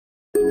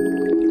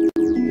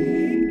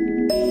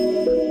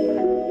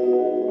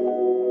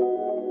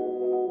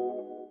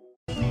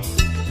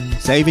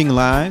Saving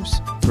lives,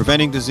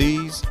 preventing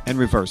disease, and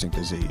reversing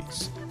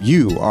disease.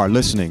 You are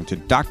listening to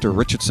Dr.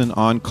 Richardson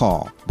On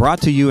Call,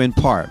 brought to you in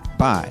part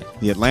by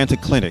the Atlanta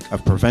Clinic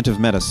of Preventive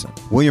Medicine,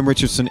 William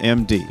Richardson,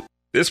 MD.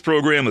 This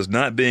program is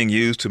not being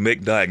used to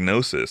make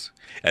diagnosis,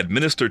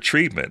 administer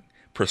treatment,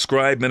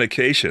 prescribe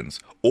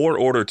medications, or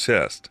order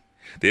tests.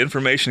 The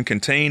information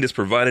contained is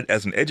provided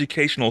as an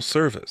educational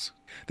service.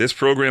 This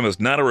program is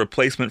not a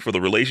replacement for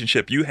the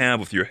relationship you have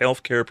with your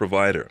healthcare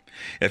provider.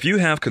 If you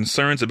have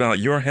concerns about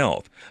your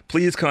health,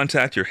 please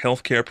contact your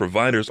healthcare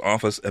provider's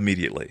office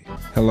immediately.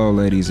 Hello,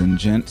 ladies and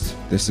gents.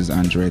 This is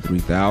Andre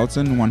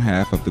 3000, one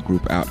half of the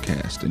group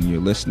Outcast, and you're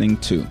listening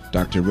to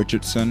Dr.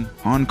 Richardson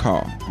On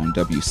Call on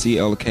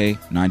WCLK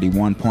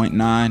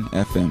 91.9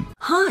 FM.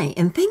 Hi,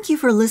 and thank you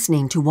for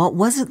listening to what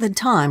was at the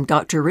time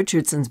Dr.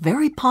 Richardson's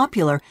very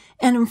popular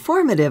and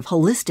informative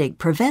holistic,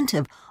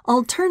 preventive,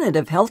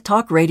 alternative health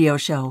talk radio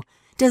show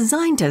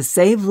designed to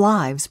save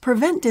lives,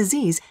 prevent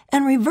disease,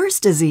 and reverse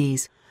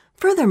disease.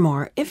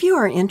 Furthermore, if you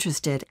are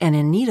interested and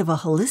in need of a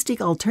holistic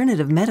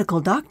alternative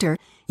medical doctor,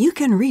 you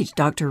can reach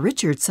Dr.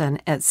 Richardson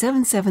at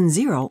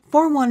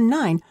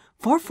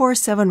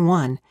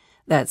 770-419-4471.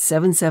 That's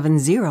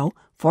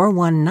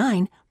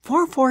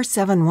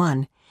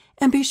 770-419-4471.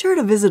 And be sure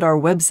to visit our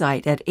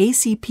website at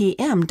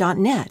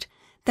acpm.net.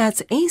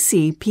 That's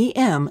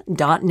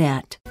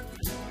acpm.net.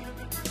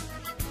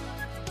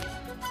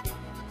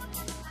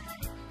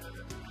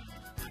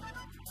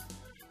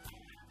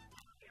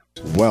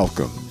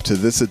 Welcome to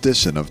this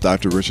edition of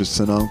Dr.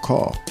 Richardson On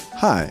Call.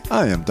 Hi,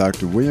 I am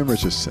Dr. William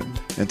Richardson,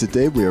 and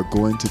today we are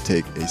going to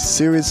take a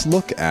serious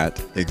look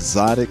at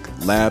exotic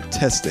lab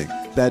testing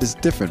that is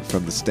different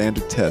from the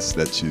standard tests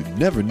that you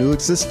never knew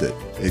existed.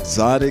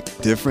 Exotic,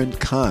 different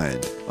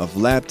kind of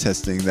lab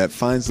testing that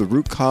finds the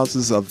root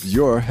causes of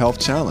your health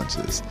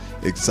challenges.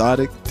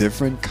 Exotic,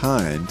 different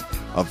kind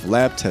of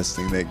lab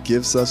testing that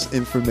gives us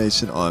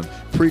information on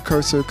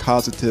precursor,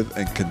 causative,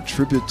 and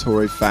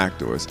contributory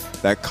factors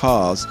that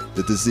cause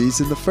the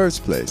disease in the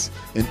first place,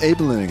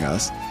 enabling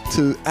us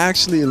to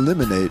actually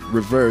eliminate,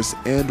 reverse,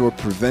 and or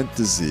prevent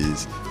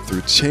disease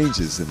through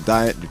changes in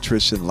diet,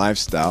 nutrition,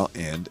 lifestyle,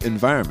 and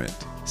environment.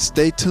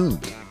 Stay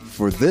tuned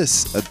for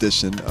this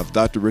edition of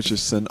Dr.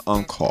 Richardson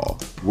On Call,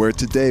 where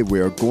today we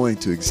are going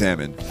to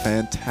examine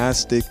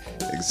fantastic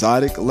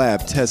exotic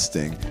lab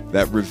testing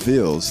that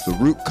reveals the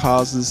root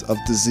causes of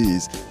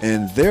disease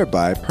and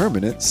thereby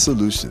permanent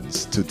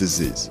solutions to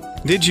disease.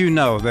 Did you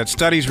know that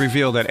studies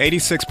reveal that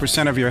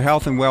 86% of your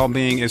health and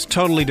well-being is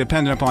totally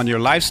dependent upon your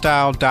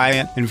lifestyle,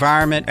 diet,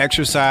 environment,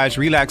 exercise,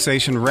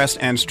 relaxation, rest,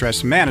 and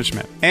stress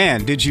management?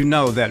 And did you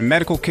know that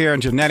medical care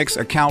and genetics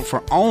account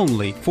for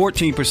only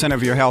 14%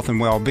 of your health and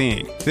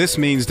well-being? This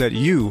means that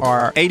you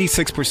are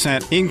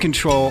 86% in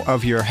control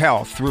of your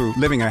health through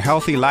living a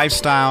healthy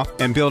lifestyle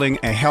and building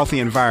a healthy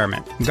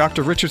environment.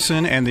 Dr.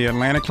 Richardson and the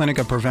Atlanta Clinic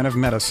of Preventive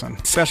Medicine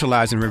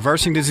specialize in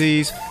reversing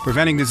disease,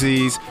 preventing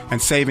disease,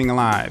 and saving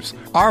lives.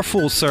 Our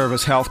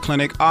full-service health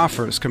clinic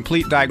offers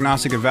complete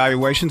diagnostic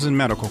evaluations and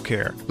medical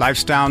care,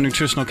 lifestyle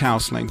nutritional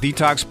counseling,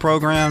 detox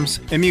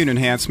programs, immune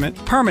enhancement,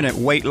 permanent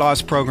weight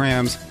loss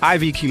programs,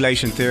 IV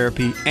chelation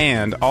therapy,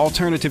 and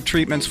alternative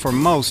treatments for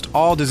most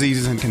all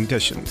diseases and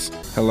conditions.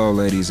 Hello,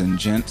 ladies and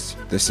gents.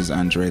 This is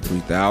Andre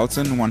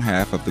 3000, one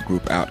half of the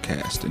group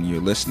Outcast, and you're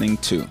listening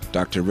to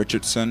Dr.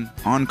 Richardson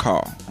On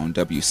Call on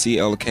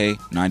WCLK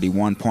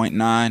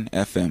 91.9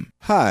 FM.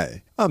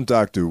 Hi, I'm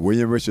Dr.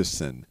 William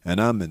Richardson, and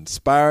I'm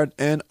inspired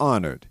and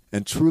honored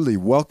and truly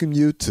welcome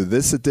you to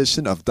this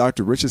edition of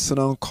Dr. Richardson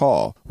On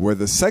Call, where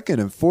the second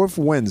and fourth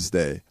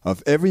Wednesday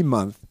of every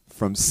month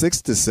from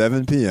 6 to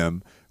 7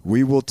 p.m.,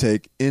 we will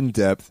take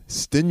in-depth,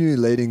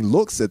 stimulating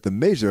looks at the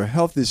major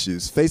health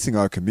issues facing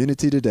our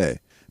community today.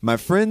 My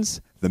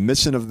friends, the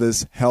mission of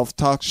this health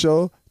talk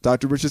show,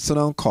 Dr. Richardson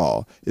On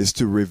Call, is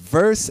to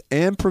reverse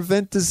and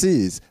prevent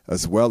disease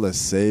as well as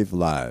save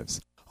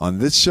lives. On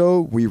this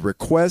show, we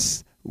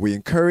request, we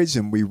encourage,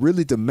 and we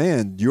really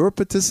demand your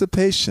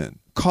participation.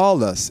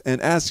 Call us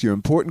and ask your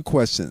important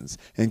questions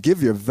and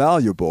give your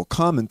valuable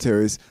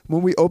commentaries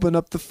when we open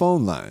up the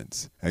phone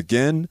lines.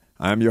 Again,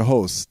 I'm your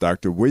host,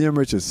 Dr. William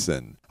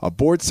Richardson, a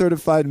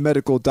board-certified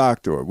medical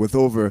doctor with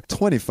over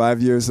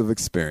 25 years of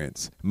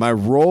experience. My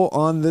role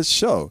on this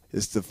show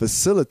is to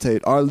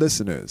facilitate our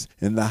listeners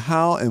in the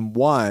how and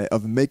why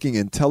of making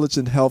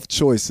intelligent health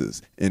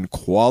choices in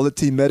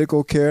quality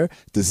medical care,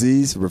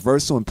 disease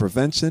reversal and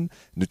prevention,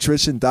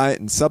 nutrition, diet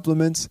and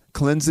supplements,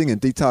 cleansing and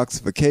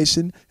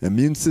detoxification,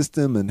 immune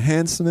system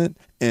enhancement,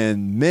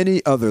 and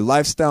many other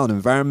lifestyle and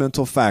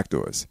environmental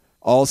factors.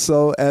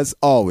 Also, as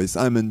always,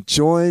 I'm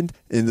joined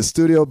in the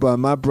studio by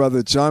my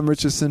brother John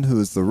Richardson, who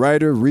is the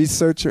writer,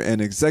 researcher, and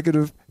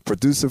executive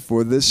producer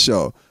for this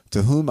show,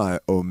 to whom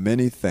I owe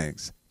many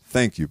thanks.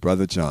 Thank you,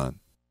 Brother John.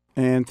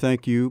 And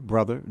thank you,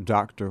 Brother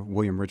Dr.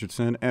 William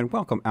Richardson, and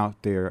welcome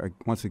out there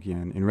once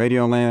again in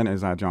Radio Land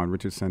as I, John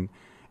Richardson,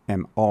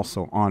 am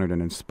also honored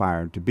and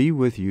inspired to be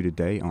with you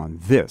today on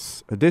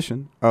this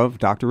edition of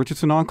Dr.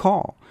 Richardson on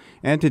Call.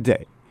 And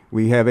today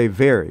we have a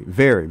very,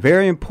 very,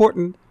 very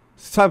important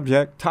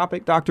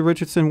topic, Dr.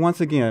 Richardson,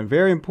 once again,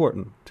 very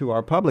important to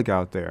our public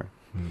out there.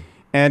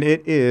 And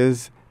it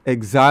is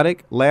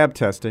exotic lab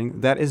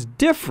testing that is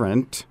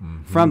different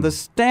from the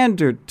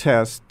standard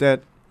test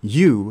that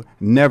you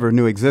never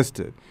knew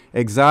existed.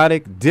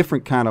 Exotic,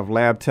 different kind of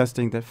lab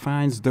testing that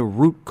finds the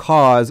root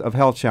cause of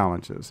health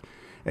challenges.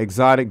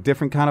 Exotic,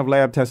 different kind of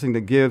lab testing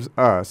that gives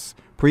us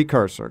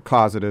precursor,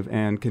 causative,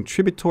 and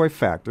contributory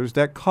factors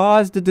that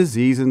cause the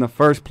disease in the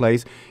first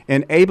place,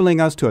 enabling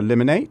us to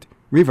eliminate,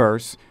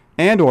 reverse,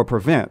 and or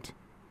prevent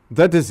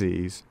the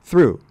disease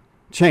through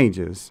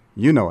changes,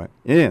 you know it,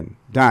 in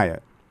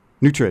diet,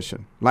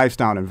 nutrition,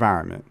 lifestyle, and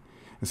environment.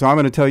 And so I'm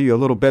going to tell you a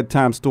little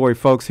bedtime story,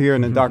 folks, here,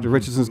 and then Dr.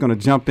 Richardson's going to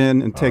jump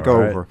in and take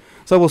over.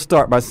 So we'll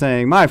start by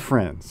saying, my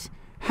friends,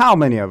 how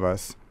many of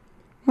us,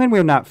 when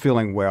we're not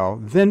feeling well,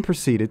 then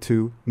proceeded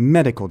to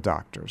medical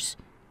doctors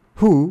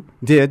who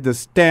did the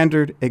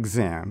standard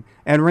exam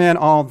and ran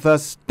all the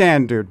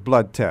standard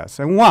blood tests?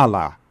 And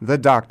voila, the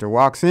doctor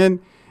walks in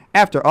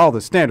after all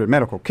the standard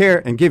medical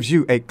care and gives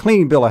you a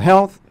clean bill of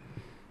health,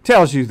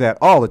 tells you that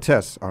all the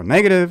tests are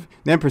negative,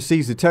 then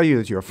proceeds to tell you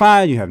that you're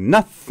fine, you have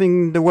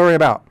nothing to worry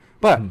about.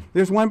 But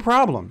there's one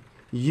problem.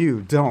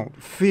 You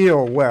don't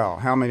feel well.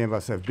 How many of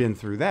us have been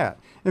through that?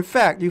 In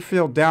fact, you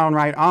feel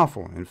downright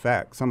awful. In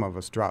fact, some of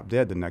us drop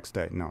dead the next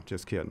day. No,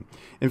 just kidding.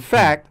 In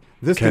fact,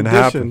 this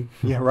condition,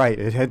 yeah, right,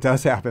 it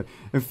does happen.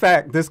 In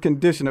fact, this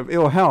condition of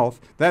ill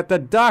health that the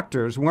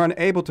doctors weren't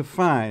able to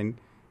find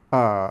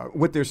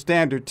with their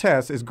standard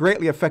tests is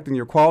greatly affecting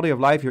your quality of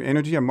life, your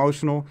energy,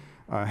 emotional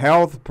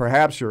health,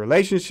 perhaps your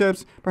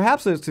relationships,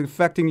 perhaps it's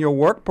affecting your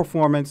work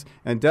performance,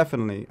 and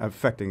definitely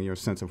affecting your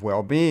sense of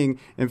well-being.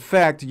 In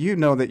fact, you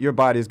know that your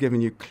body is giving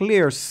you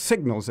clear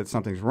signals that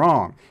something's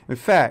wrong. In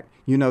fact,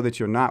 you know that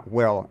you're not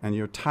well and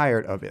you're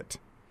tired of it.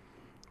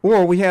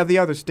 Or we have the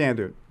other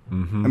standard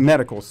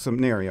medical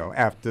scenario.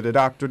 After the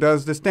doctor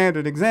does the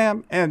standard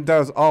exam and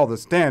does all the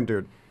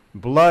standard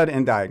blood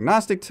and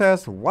diagnostic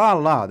tests,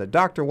 voila, the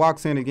doctor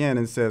walks in again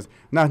and says,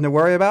 nothing to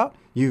worry about.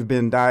 You've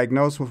been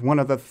diagnosed with one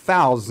of the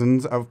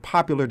thousands of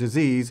popular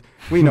disease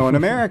we know in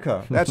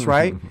America. That's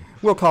right.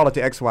 We'll call it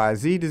the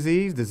XYZ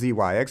disease, the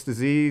ZYX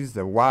disease,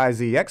 the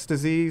YZX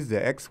disease, the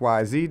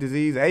XYZ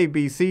disease,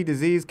 ABC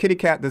disease, kitty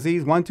cat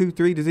disease, 1, 2,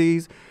 3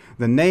 disease.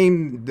 The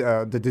name,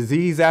 the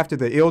disease after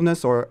the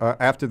illness or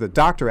after the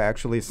doctor,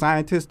 actually,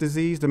 scientist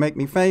disease to make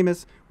me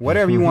famous,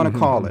 whatever you want to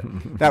call it.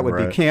 That would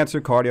be cancer,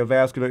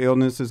 cardiovascular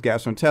illnesses,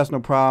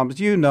 gastrointestinal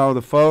problems. You know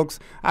the folks.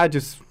 I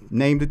just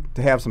named it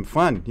to have some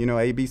fun. You know,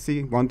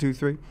 ABC, 1, 2,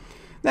 3.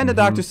 Then the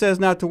doctor says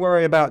not to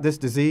worry about this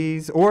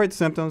disease or its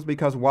symptoms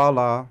because,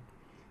 voila,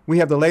 we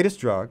have the latest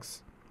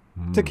drugs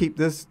to keep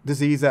this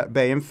disease at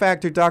bay. In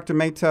fact, your doctor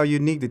may tell you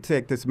need to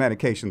take this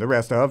medication the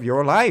rest of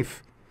your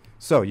life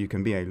so you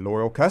can be a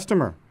loyal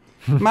customer.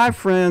 My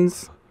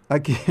friends,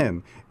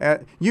 again,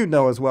 you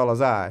know as well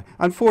as I,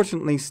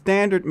 unfortunately,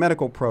 standard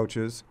medical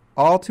approaches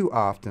all too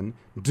often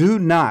do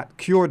not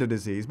cure the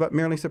disease, but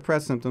merely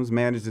suppress symptoms,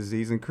 manage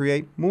disease, and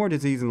create more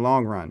disease in the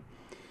long run.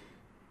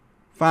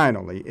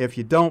 Finally, if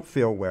you don't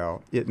feel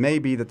well, it may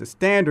be that the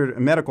standard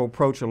medical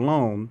approach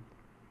alone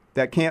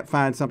that can't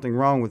find something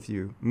wrong with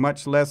you,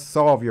 much less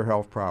solve your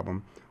health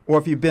problem, or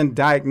if you've been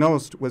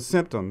diagnosed with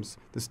symptoms,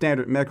 the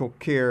standard medical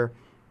care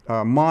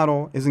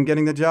model isn't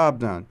getting the job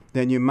done,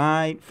 then you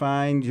might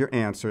find your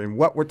answer in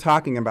what we're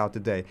talking about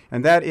today.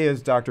 And that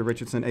is, Dr.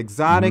 Richardson,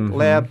 exotic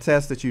lab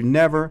tests that you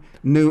never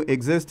knew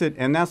existed.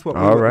 And that's what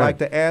we would like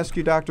to ask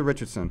you, Dr.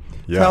 Richardson.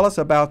 Tell us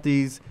about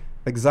these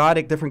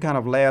exotic, different kind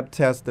of lab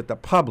tests that the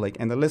public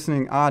and the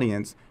listening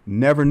audience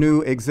never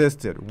knew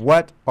existed.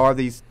 What are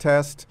these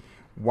tests?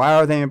 Why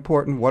are they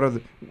important?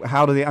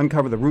 How do they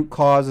uncover the root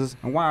causes?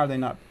 And why are they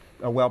not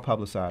well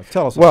publicized?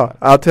 Tell us about it. Well,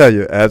 I'll tell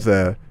you, as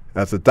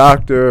a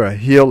doctor, a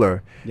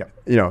healer,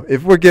 you know,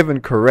 if we're given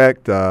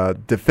correct,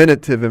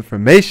 definitive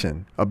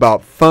information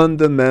about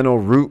fundamental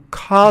root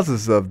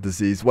causes of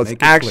disease, what's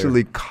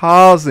actually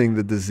causing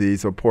the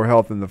disease or poor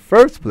health in the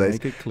first place,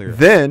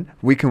 then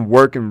we can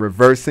work in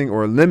reversing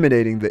or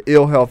eliminating the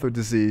ill health or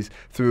disease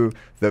through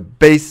the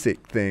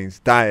basic things: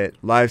 diet,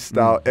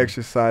 lifestyle,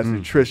 exercise,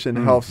 nutrition,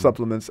 health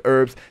supplements,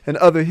 herbs, and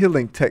other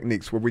healing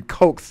techniques where we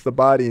coax the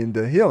body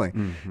into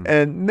healing.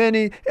 And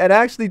it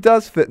actually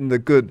does fit in the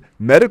good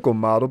medical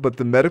model, but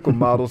the medical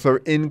models are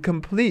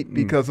incomplete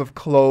because of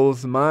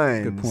closed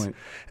minds. Good point.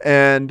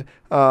 And,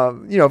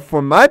 you know,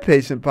 for my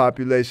patient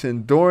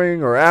population,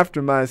 during or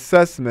after my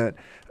assessment,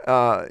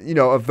 you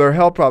know, of their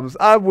health problems,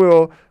 I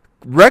will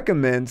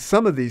recommend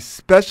some of these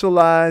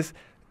specialized,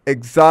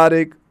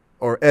 exotic,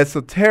 or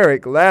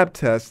esoteric lab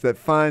tests that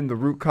find the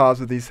root cause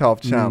of these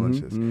health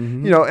challenges.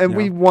 And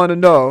we want to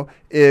know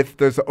if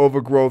there's an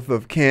overgrowth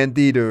of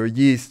candida or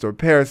yeast or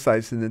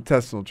parasites in the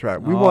intestinal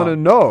tract. We want to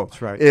know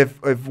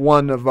if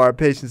one of our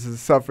patients is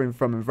suffering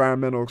from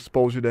environmental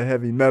exposure to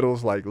heavy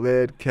metals like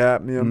lead,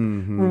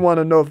 cadmium. We want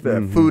to know if they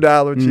have food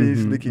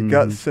allergies, leaky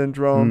gut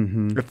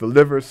syndrome, if the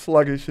liver is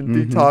sluggish and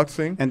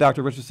detoxing. And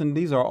Dr. Richardson,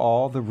 these are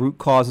all the root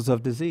causes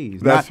of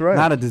disease. That's right.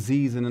 Not a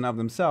disease in and of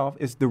themselves.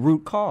 It's the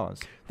root cause,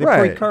 the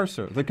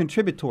precursor, the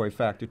contributory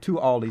factor to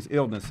all these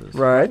illnesses.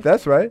 Right,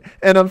 that's right.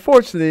 And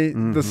unfortunately,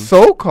 the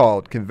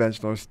so-called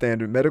conventional or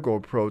standard medical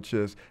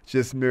approaches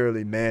just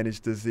merely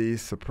manage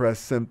disease, suppress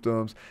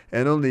symptoms,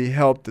 and only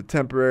help to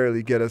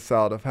temporarily get us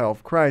out of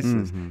health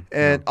crisis.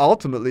 And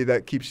ultimately,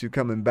 that keeps you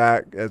coming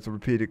back as a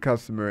repeated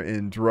customer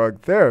in drug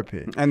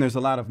therapy. And there's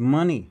a lot of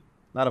money,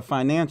 a lot of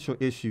financial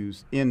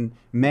issues in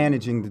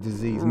managing the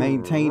disease,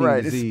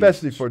 maintaining disease.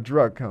 Especially for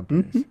drug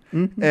companies.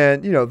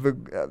 And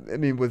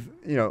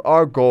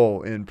our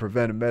goal in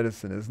preventive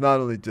medicine is not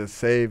only just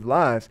save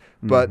lives,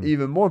 but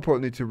even more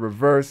importantly to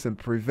reverse and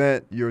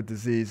prevent your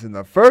disease in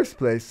the first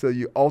place, so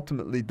you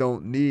ultimately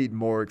don't need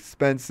more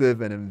expensive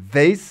and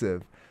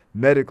invasive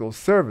medical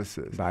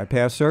services.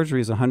 Bypass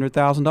surgery is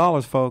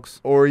 $100,000,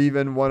 folks. Or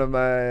even one of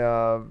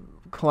my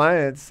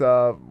clients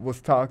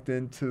was talked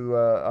into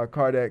a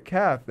cardiac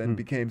cath and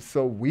became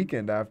so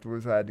weakened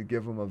afterwards I had to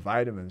give him a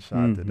vitamin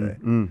shot today.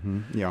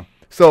 Yeah.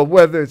 So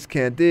whether it's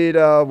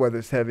candida, whether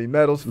it's heavy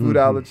metals, food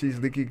allergies,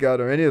 leaky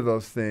gut, or any of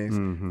those things,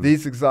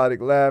 these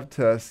exotic lab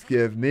tests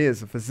give me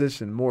as a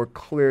physician more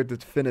clear,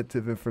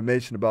 definitive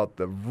information about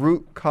the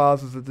root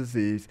causes of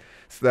disease,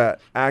 so that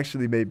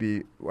actually may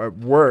be at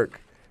work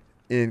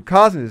in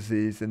causing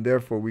disease, and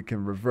therefore we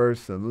can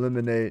reverse,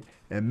 eliminate,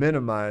 and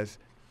minimize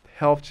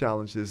health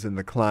challenges in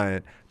the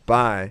client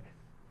by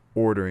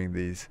ordering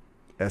these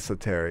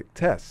esoteric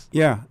tests.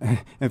 Yeah.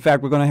 In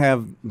fact, we're going to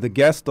have the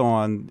guest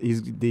on.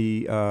 He's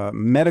the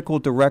medical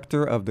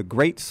director of the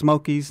Great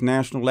Smokies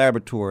National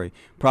Laboratory.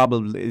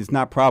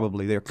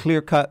 They're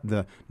clear-cut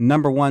the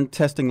 #1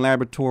 testing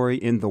laboratory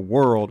in the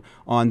world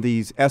on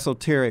these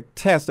esoteric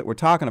tests that we're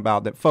talking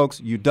about that, folks,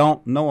 you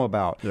don't know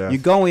about. Yes. You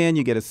go in,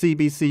 you get a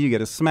CBC, you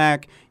get a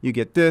SMAC, you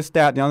get this,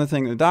 that, the other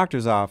thing in the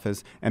doctor's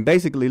office, and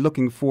basically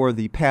looking for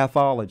the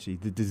pathology,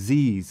 the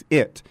disease,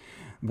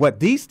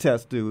 What these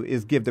tests do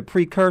is give the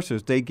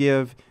precursors. They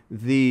give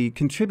the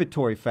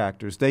contributory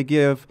factors. They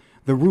give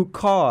the root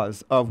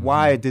cause of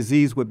why a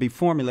disease would be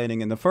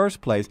formulating in the first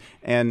place.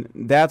 And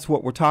that's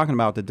what we're talking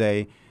about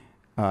today,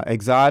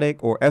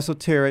 exotic or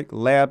esoteric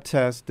lab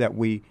tests that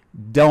we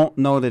don't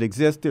know that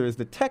exist. There is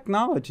the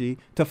technology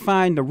to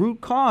find the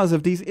root cause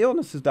of these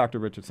illnesses, Dr.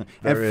 Richardson.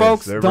 And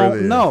folks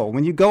don't know.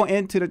 When you go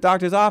into the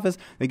doctor's office,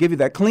 they give you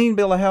that clean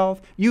bill of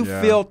health. You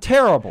feel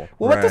terrible.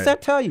 Well, what does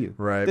that tell you?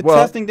 The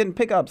testing didn't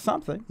pick up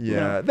something.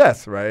 Yeah,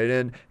 that's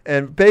right.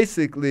 And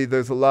basically,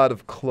 there's a lot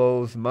of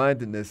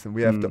closed-mindedness, and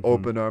we have to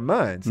open our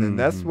minds. And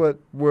that's what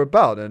we're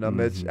about. And I'm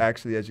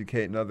actually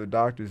educating other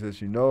doctors,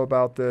 as you know,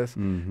 about this.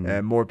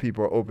 And more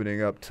people are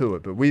opening up to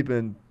it. But we've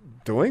been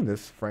doing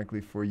this, frankly,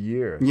 for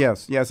years.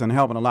 Yes, and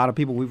helping a lot of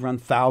people. We've run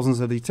thousands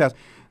of these tests.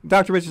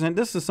 Dr. Richardson,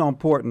 this is so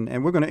important,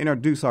 and we're going to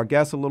introduce our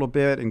guests a little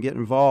bit and get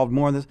involved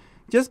more in this.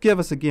 Just give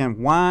us,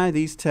 again, why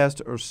these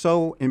tests are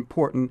so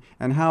important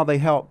and how they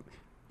help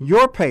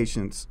your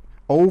patients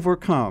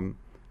overcome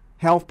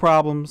health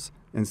problems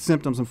and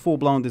symptoms and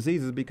full-blown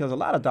diseases, because a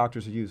lot of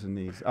doctors are using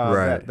these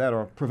that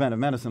are preventive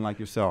medicine like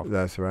yourself.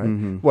 That's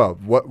right. Well,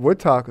 what we're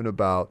talking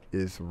about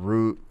is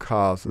root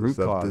causes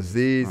of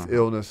disease,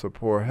 illness, or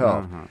poor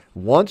health.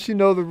 Once you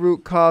know the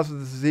root cause of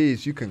the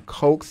disease, you can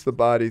coax the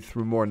body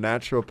through more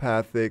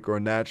naturopathic or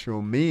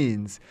natural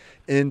means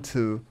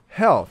into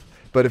health.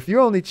 But if you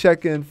only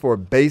check in for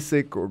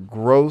basic or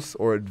gross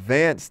or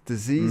advanced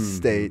disease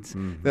states,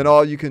 then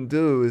all you can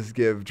do is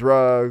give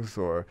drugs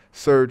or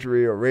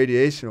surgery or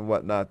radiation and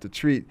whatnot to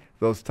treat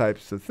those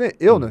types of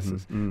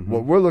illnesses.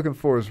 What we're looking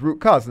for is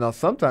root cause. Now,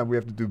 sometimes we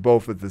have to do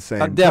both at the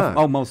same time.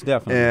 Oh, most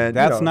definitely. And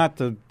that's not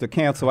to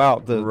cancel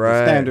out the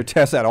standard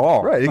test at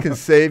all. Right. It can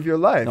save your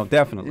life. No,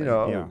 definitely.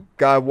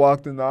 Guy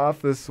walked in the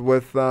office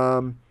with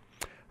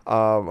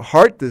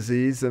heart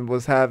disease and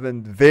was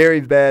having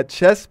very bad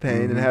chest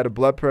pain and had a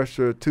blood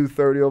pressure of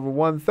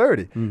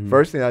 230/130.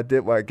 First thing I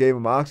did was I gave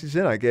him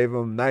oxygen, I gave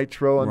him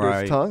nitro under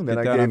his tongue, then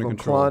I gave him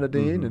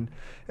clonidine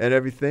and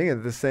everything. And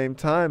at the same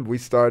time, we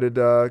started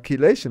a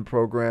chelation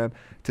program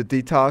to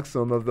detox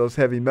him of those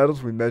heavy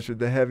metals. We measured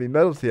the heavy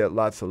metals. He had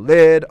lots of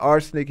lead,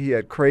 arsenic. He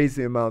had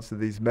crazy amounts of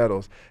these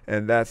metals,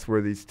 and that's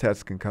where these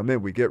tests can come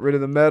in. We get rid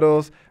of the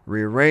metals,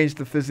 rearrange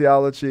the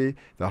physiology.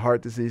 The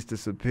heart disease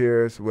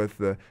disappears with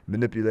the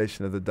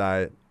manipulation of the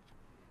diet.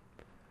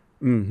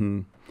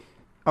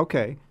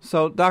 Okay,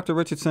 so Dr.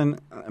 Richardson,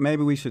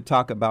 maybe we should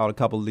talk about a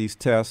couple of these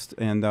tests,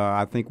 and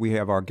I think we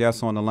have our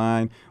guests on the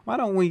line. Why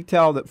don't we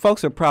tell that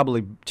folks are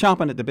probably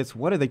chomping at the bits.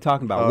 What are they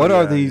talking about? What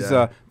are these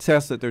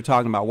tests that they're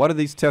talking about? What are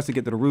these tests to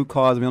get to the root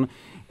cause of illness?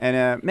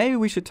 And maybe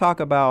we should talk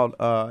about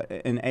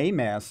an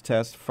AMAS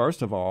test,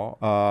 first of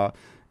all.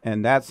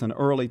 and that's an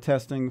early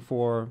testing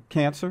for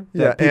cancer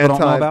that people don't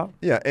know about?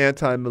 Yeah,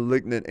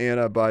 anti-malignant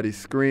antibody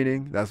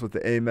screening. That's what the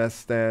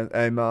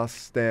AMOS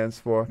stands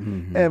for.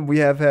 Mm-hmm. And we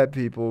have had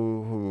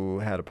people who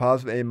had a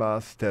positive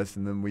AMOS test,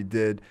 and then we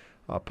did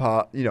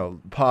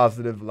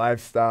positive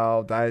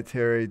lifestyle,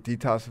 dietary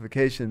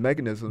detoxification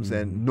mechanisms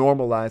and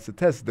normalize the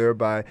test,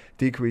 thereby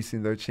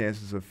decreasing their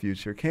chances of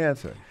future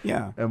cancer.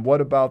 Yeah. And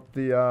what about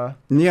the...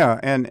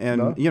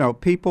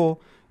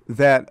 people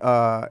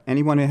that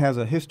anyone who has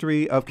a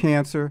history of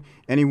cancer,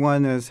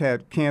 anyone that's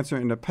had cancer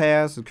in the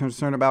past, is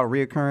concerned about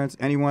reoccurrence,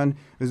 anyone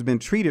who's been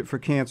treated for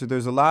cancer,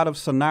 there's a lot of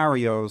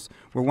scenarios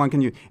where one can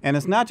use. And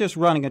it's not just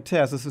running a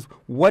test. This is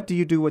what do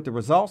you do with the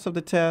results of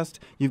the test?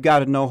 You've got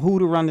to know who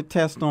to run the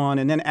test on.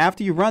 And then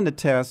after you run the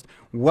test,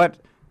 what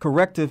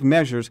corrective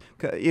measures.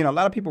 A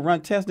lot of people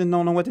run tests and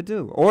don't know what to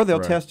do, or they'll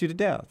test you to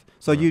death.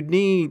 So you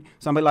need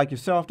somebody like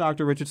yourself,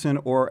 Dr. Richardson,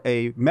 or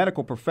a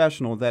medical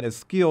professional that is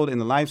skilled in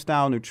the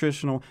lifestyle,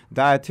 nutritional,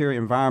 dietary,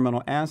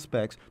 environmental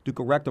aspects to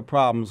correct the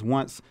problems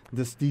once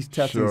these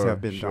testings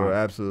have been done. Sure,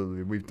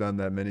 absolutely. We've done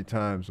that many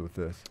times with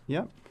this.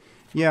 Yep.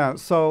 Yeah,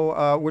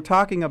 so we're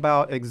talking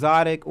about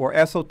exotic or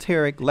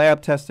esoteric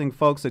lab testing,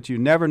 folks, that you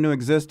never knew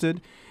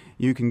existed.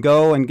 You can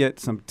go and get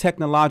some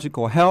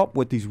technological help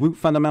with these root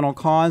fundamental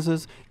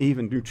causes,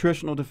 even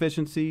nutritional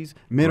deficiencies,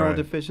 mineral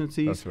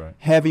deficiencies,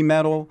 heavy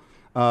metal,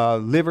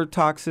 liver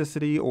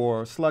toxicity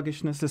or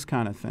sluggishness, this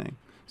kind of thing.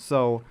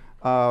 So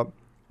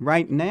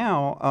right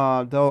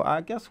now, though,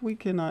 I guess we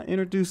can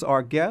introduce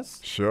our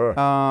guests. Sure.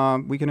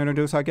 We can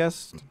introduce our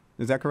guests.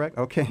 Is that correct?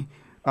 Okay.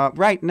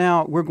 Right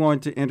now, we're going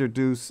to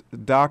introduce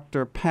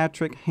Dr.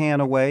 Patrick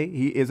Hanaway.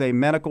 He is a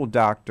medical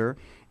doctor,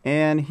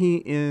 and he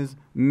is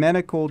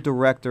medical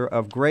director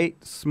of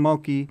Great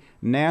Smoky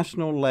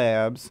National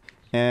Labs,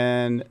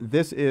 and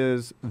this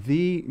is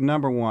the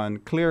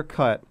 #1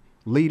 clear-cut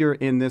leader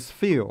in this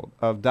field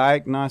of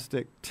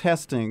diagnostic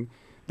testing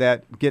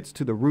that gets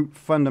to the root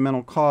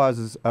fundamental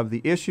causes of the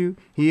issue.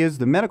 He is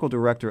the medical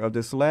director of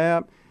this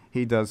lab.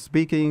 He does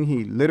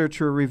speaking,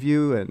 literature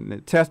review,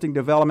 and testing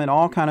development,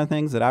 all kind of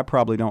things that I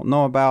probably don't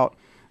know about.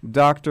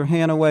 Dr.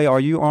 Hanaway, are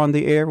you on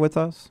the air with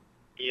us?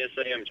 Yes,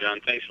 I am, John.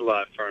 Thanks a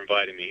lot for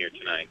inviting me here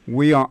tonight.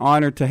 We are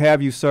honored to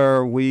have you,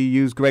 sir. We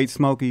use Great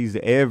Smokies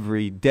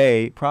every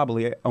day,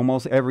 probably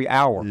almost every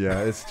hour. Yeah,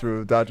 it's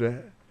true.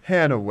 Dr.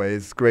 Hanaway,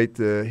 it's great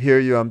to hear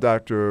you. I'm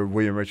Dr.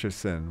 William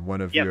Richardson, one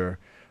of your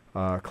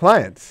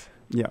clients.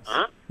 Yes,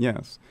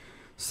 yes.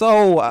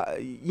 So,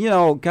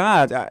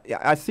 God,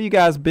 I see you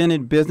guys been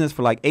in business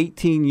for like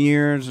 18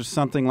 years or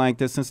something like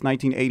this since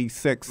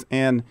 1986,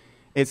 and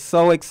it's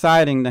so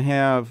exciting to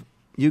have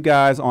you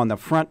guys on the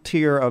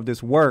frontier of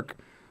this work.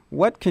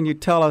 What can you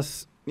tell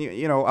us,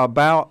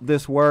 about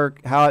this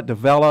work, how it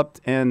developed,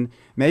 and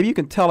maybe you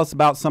can tell us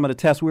about some of the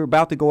tests. We were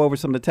about to go over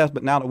some of the tests,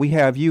 but now that we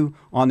have you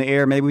on the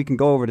air, maybe we can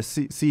go over the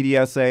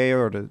CDSA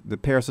or the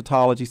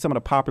parasitology, some of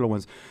the popular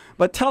ones.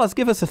 But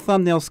give us a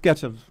thumbnail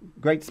sketch of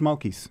Great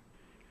Smokies.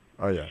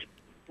 Oh, yeah.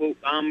 Well,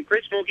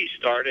 Great Smokies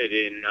started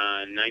in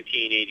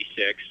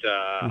 1986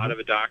 out of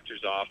a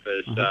doctor's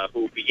office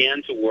who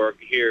began to work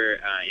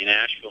here in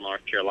Asheville,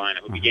 North Carolina,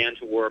 who began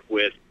to work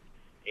with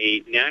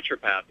a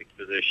naturopathic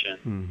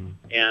physician.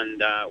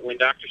 And when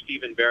Dr.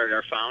 Stephen Barrett,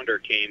 our founder,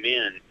 came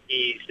in,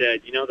 he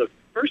said, the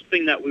first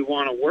thing that we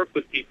want to work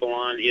with people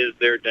on is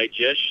their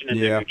digestion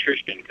and their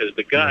nutrition, because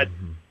the gut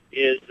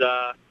is,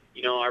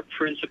 our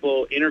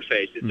principal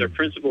interface. It's our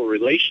principal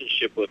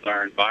relationship with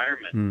our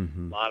environment.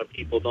 A lot of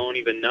people don't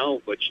even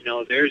know, but,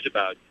 there's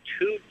about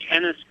 2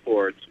 tennis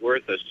courts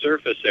worth of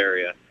surface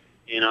area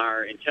in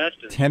our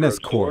intestines for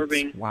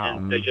absorbing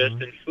and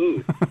digesting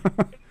food.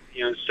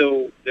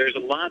 So there's a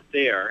lot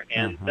there,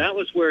 and that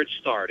was where it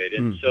started.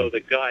 And so the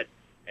gut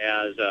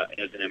as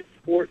an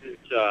important,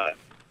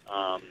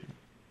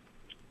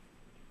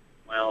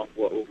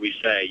 what would we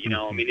say?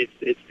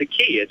 It's the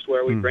key. It's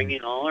where we bring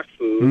in all our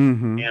food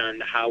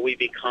and how we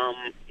become,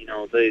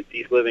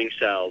 these living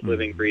cells,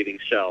 living, breathing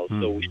cells.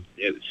 So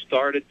it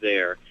started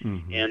there.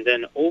 And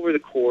then over the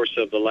course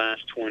of the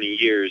last 20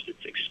 years,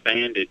 it's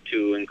expanded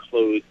to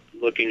include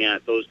looking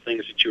at those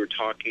things that you were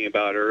talking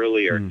about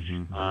earlier,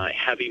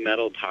 heavy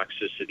metal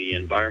toxicity,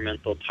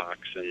 environmental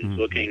toxins,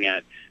 looking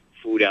at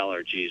food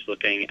allergies,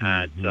 looking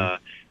at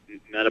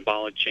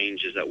metabolic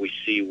changes that we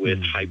see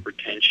with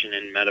hypertension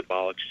and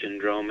metabolic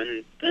syndrome,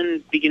 and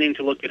then beginning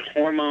to look at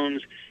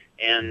hormones.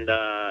 And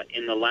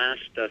in the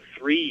last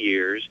 3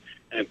 years,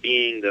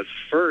 being the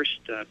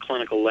first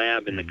clinical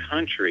lab in the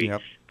country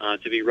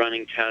to be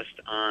running tests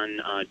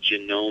on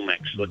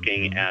genomics,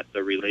 looking at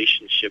the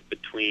relationship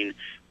between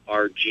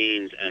our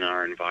genes and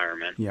our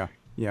environment.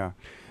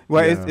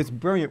 Well, it's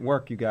brilliant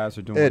work you guys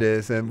are doing. It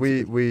is, and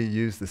we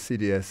use the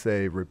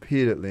CDSA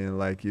repeatedly, and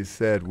like you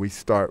said, we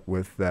start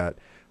with that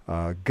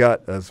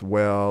gut as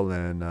well,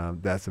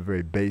 and that's a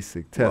very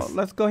basic test. Well,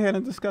 let's go ahead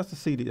and discuss the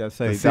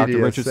CDSA, Dr.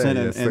 Richardson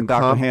and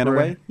Dr.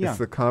 Hanaway. It's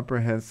the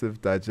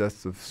Comprehensive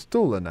Digestive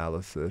Stool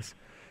Analysis,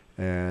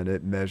 and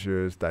it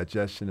measures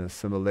digestion,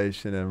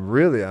 assimilation, and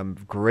really I'm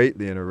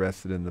greatly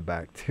interested in the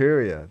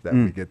bacteria that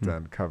we get to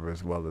uncover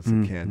as well as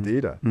the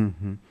candida.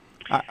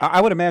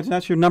 I would imagine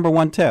that's your number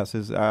one test.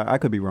 I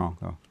could be wrong,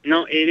 though.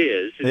 No, it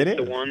is. It's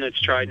the is. one that's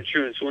tried and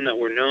true. It's the one that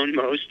we're known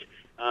most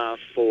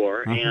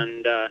for.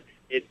 And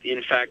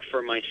in fact,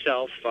 for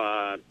myself,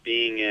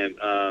 being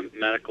a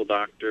medical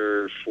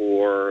doctor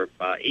for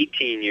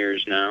 18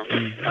 years now,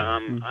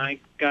 I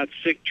got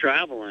sick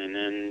traveling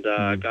and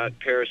got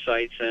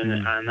parasites,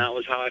 and that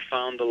was how I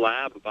found the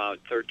lab about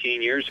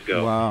 13 years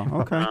ago.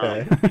 Wow,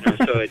 okay.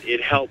 So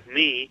it helped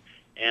me,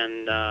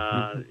 and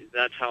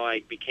that's how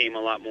I became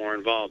a lot more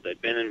involved.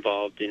 I'd been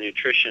involved in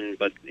nutrition,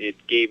 but it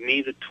gave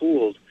me the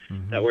tools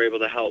that were able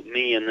to help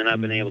me, and then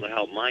I've been able to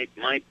help my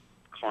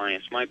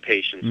clients, my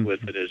patients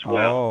with it as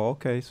well. Oh,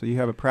 okay. So you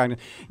have a practice.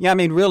 Yeah, I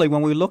mean, really,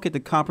 when we look at the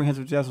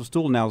comprehensive digestive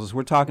stool analysis,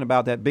 we're talking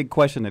about that big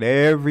question that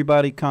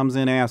everybody comes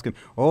in asking,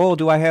 oh,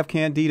 do I have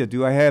candida?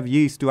 Do I have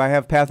yeast? Do I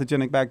have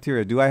pathogenic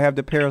bacteria? Do I have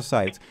the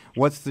parasites?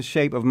 What's the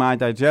shape of my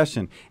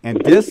digestion?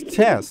 And this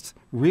test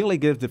really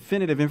gives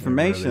definitive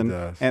information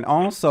and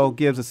also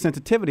gives a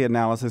sensitivity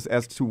analysis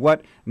as to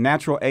what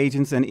natural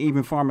agents and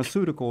even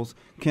pharmaceuticals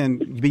can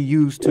be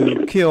used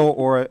to kill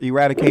or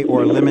eradicate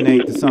or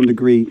eliminate to some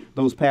degree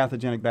those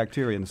pathogenic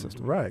bacteria in the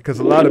system. Right, because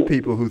a lot of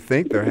people who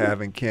think they're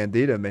having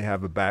candida may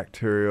have a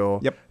bacterial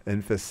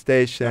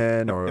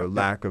infestation or a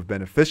lack of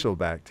beneficial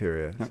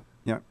bacteria.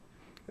 Yep.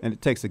 And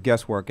it takes the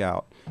guesswork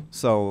out.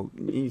 So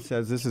he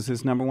says this is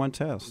his number one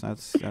test.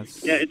 That's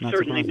yeah, it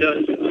certainly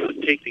does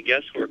take the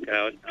guesswork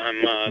out.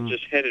 I'm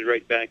just headed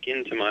right back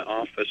into my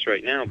office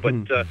right now.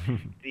 But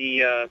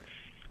the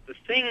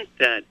thing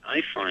that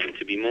I find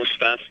to be most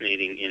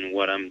fascinating in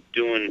what I'm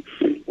doing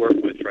work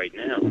with right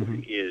now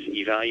is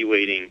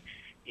evaluating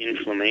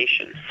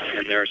inflammation.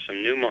 And there are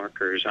some new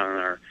markers on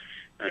our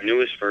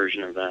newest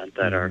version of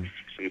that are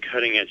some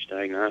cutting-edge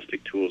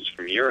diagnostic tools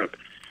from Europe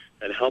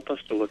that help us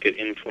to look at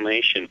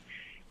inflammation.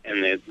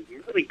 And the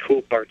really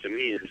cool part to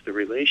me is the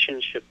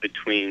relationship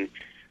between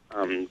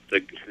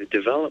the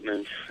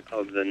development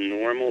of the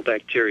normal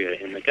bacteria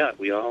in the gut.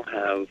 We all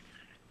have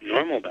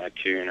normal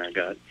bacteria in our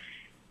gut,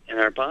 and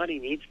our body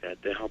needs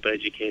that to help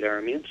educate our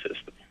immune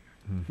system.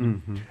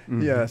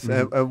 Yes,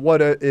 and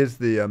what is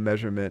the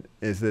measurement?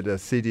 Is it a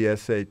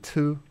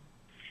CDSA-2?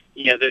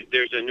 Yeah,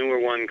 there's a newer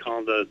one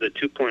called the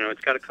 2.0.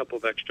 It's got a couple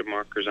of extra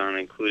markers on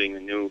it, including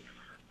a new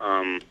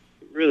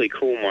really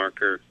cool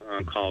marker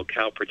called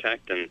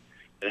calprotectin.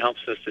 It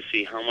helps us to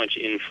see how much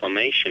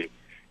inflammation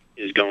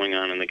is going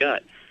on in the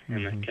gut.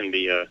 And that can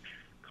be a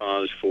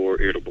cause for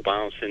irritable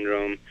bowel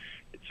syndrome.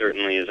 It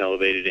certainly is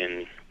elevated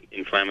in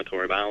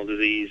inflammatory bowel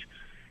disease.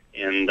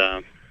 And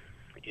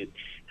it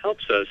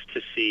helps us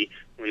to see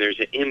when there's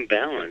an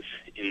imbalance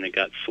in the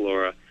gut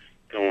flora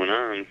going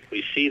on.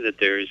 We see that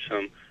there is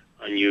some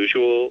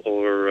unusual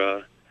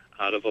or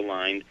out of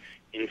aligned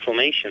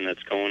inflammation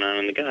that's going on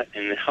in the gut.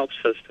 And it helps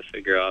us to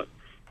figure out,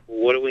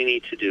 what do we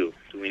need to do?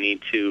 Do we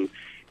need to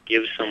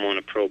give someone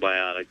a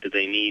probiotic? Do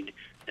they need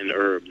an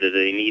herb? Do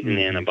they need an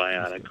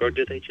antibiotic? Or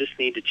do they just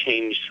need to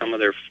change some of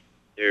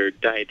their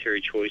dietary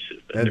choices?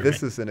 And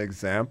this is an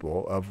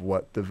example of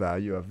what the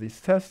value of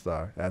these tests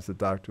are, as the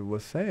doctor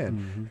was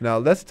saying. Now,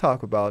 let's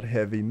talk about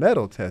heavy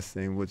metal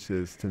testing, which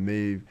is, to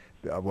me,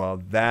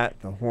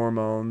 the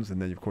hormones,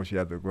 and then, of course, you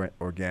have the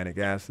organic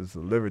acids, the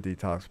liver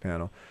detox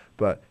panel.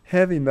 But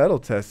heavy metal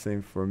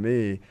testing, for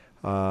me,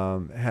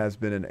 has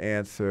been an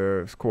answer.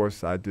 Of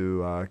course, I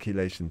do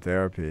chelation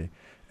therapy,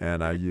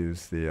 and I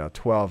use the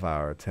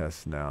 12-hour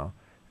test now.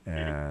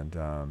 And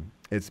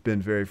it's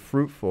been very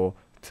fruitful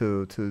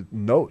to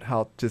note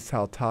how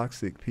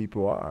toxic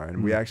people are,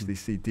 and we actually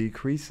see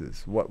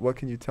decreases. What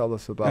can you tell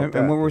us about that?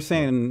 And when we're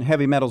saying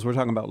heavy metals, we're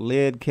talking about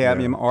lead,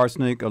 cadmium,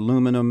 arsenic,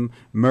 aluminum,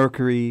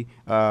 mercury,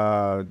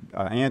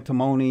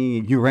 antimony,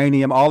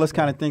 uranium, all this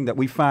kind of thing that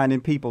we find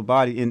in people's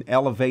body in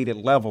elevated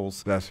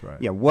levels. That's right.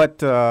 Yeah.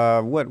 What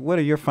are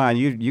your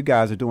findings? You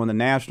guys are doing the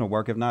national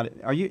work. If not,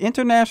 are you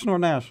international or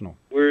national?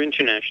 We're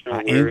international.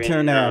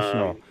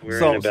 International.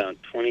 We're in about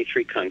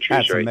 23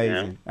 countries right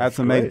now. That's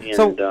amazing.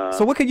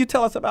 So what can you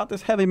tell us about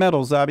this heavy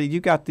metals? I mean,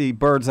 you got the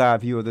bird's eye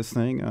view of this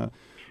thing.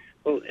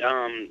 Well,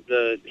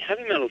 the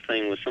heavy metal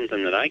thing was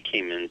something that I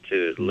came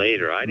into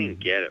later. I didn't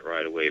get it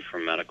right away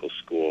from medical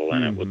school,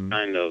 and it was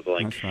kind of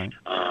like,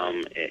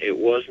 it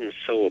wasn't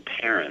so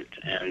apparent.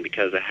 And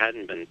because I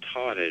hadn't been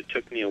taught it, it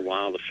took me a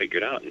while to figure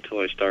it out until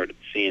I started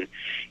seeing,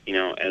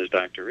 as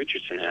Dr.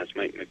 Richardson has,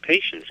 my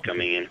patients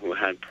coming in who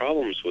had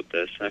problems with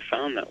this. And I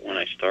found that when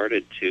I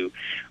started to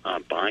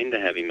bind the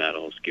heavy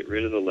metals, get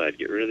rid of the lead,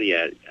 get rid of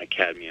the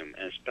cadmium,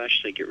 and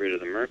especially get rid of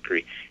the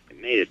mercury, it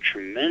made a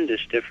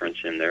tremendous difference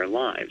in their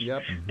lives.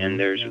 Yep. And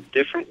there's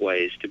different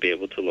ways to be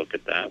able to look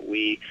at that.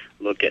 We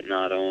look at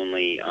not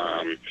only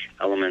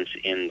elements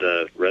in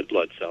the red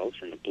blood cells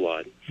in the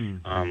blood.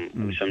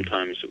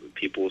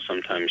 People will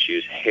sometimes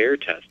use hair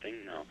testing.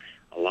 Now,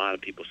 a lot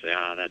of people say,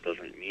 that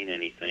doesn't mean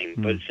anything.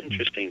 But it's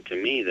interesting to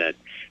me that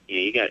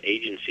you got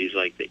agencies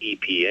like the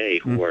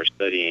EPA who are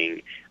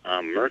studying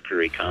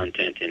mercury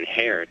content in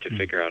hair to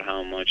figure out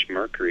how much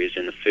mercury is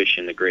in the fish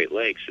in the Great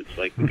Lakes. It's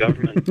like the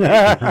government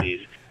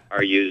agencies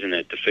are using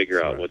it to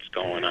figure out what's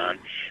going on.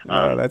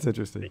 That's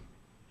interesting.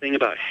 thing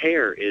about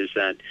hair is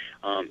that,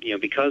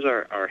 because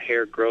our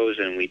hair grows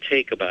and we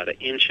take about an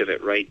inch of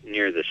it right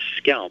near the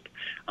scalp,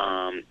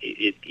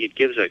 it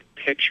gives a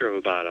picture of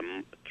about a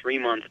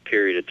 3-month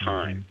period of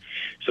time.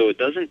 So it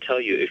doesn't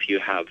tell you if you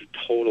have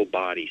total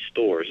body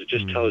stores. It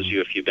just tells you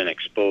if you've been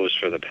exposed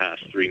for the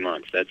past 3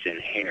 months. That's in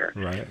hair.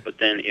 Right. But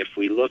then if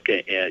we look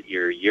at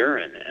your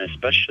urine, and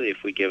especially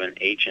if we give an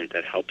agent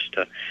that helps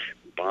to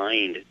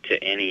bind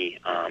to any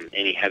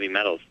heavy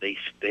metals,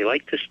 they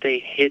like to stay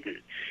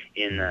hidden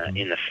in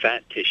the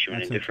fat tissue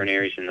and in different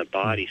areas in the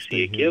body. So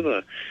you give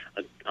a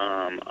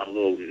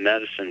little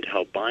medicine to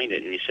help bind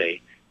it, and you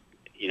say,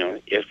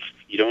 if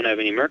you don't have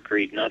any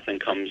mercury, nothing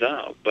comes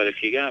out. But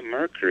if you got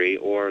mercury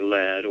or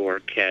lead or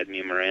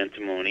cadmium or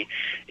antimony,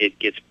 it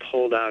gets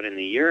pulled out in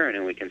the urine,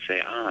 and we can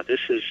say, this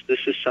is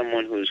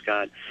someone who's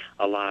got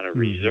a lot of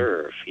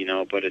reserve,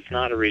 but it's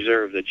not a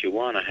reserve that you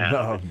want to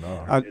have.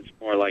 No. It's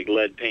more like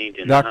lead paint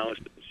in the house.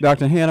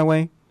 Dr.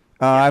 Hanaway,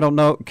 I don't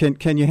know,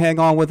 can you hang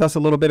on with us a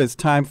little bit? It's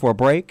time for a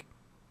break.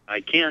 I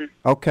can.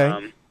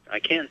 Okay. I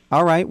can.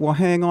 All right, well,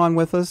 hang on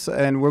with us,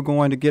 and we're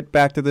going to get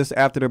back to this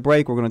after the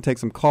break. We're going to take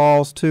some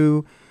calls,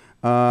 too,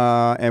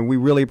 and we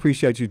really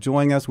appreciate you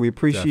joining us. We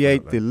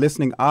appreciate the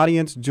listening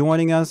audience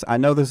joining us. I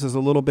know this is a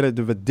little bit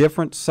of a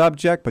different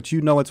subject, but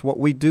it's what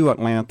we do,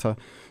 Atlanta.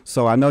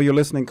 So I know you're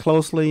listening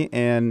closely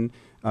and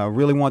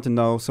really want to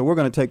know. So we're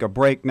going to take a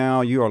break now.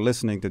 You are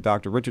listening to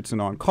Dr.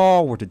 Richardson on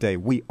Call, where today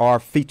we are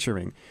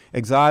featuring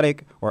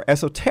exotic or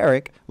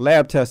esoteric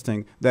lab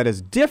testing that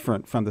is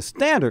different from the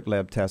standard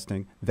lab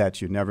testing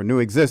that you never knew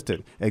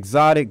existed.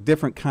 Exotic,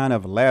 different kind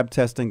of lab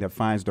testing that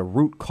finds the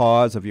root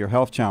cause of your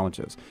health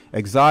challenges.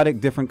 Exotic,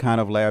 different kind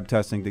of lab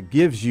testing that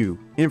gives you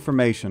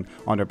information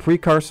on the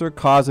precursor,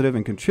 causative,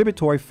 and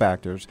contributory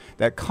factors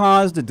that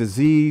caused the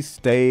disease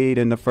state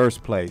in the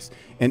first place,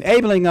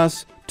 enabling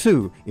us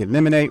to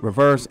eliminate,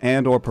 reverse,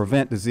 and or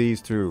prevent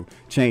disease through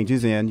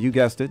changes in, you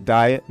guessed it,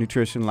 diet,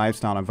 nutrition,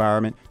 lifestyle,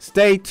 environment.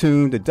 Stay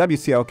tuned to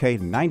WCLK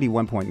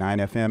 91.9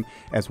 FM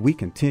as we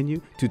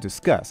continue to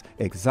discuss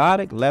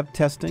exotic lab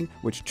testing,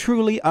 which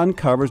truly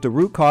uncovers the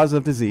root cause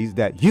of disease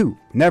that you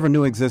never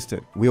knew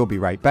existed. We'll be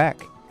right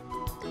back.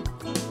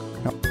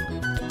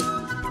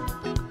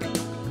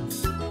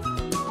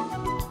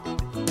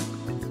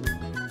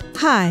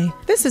 Hi,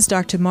 this is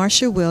Dr.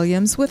 Marsha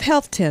Williams with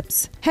Health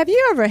Tips. Have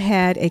you ever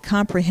had a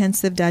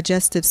comprehensive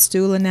digestive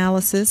stool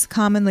analysis,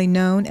 commonly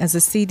known as a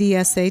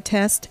CDSA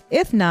test?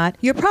 If not,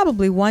 you're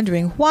probably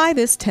wondering why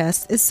this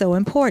test is so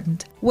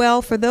important.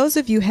 Well, for those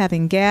of you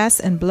having gas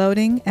and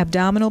bloating,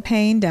 abdominal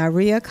pain,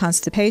 diarrhea,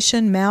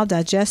 constipation,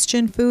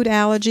 maldigestion, food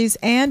allergies,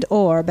 and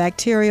or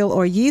bacterial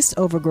or yeast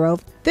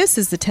overgrowth, this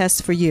is the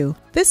test for you.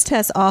 This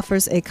test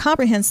offers a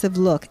comprehensive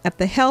look at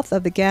the health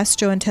of the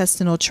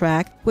gastrointestinal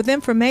tract with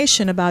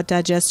information about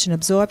digestion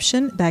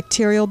absorption,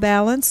 bacterial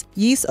balance,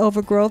 yeast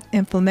overgrowth,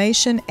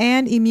 inflammation,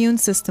 and immune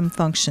system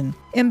function.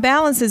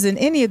 Imbalances in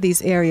any of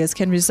these areas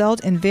can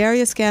result in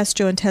various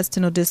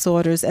gastrointestinal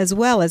disorders as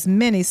well as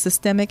many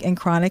systemic and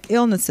chronic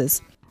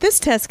illnesses. This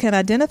test can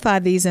identify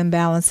these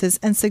imbalances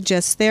and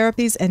suggest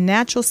therapies and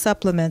natural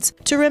supplements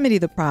to remedy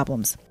the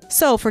problems.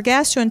 So, for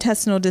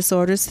gastrointestinal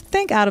disorders,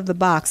 think out of the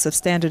box of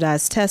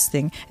standardized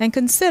testing and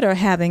consider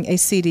having a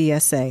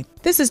CDSA.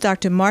 This is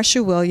Dr.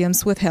 Marsha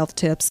Williams with Health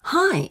Tips.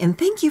 Hi, and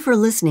thank you for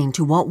listening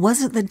to what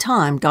was at the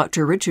time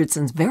Dr.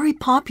 Richardson's very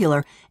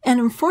popular and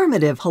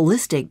informative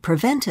holistic,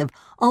 preventive,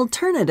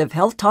 alternative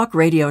health talk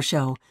radio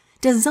show,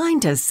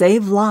 designed to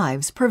save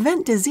lives,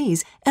 prevent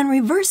disease, and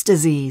reverse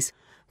disease.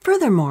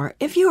 Furthermore,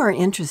 if you are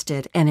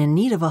interested and in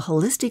need of a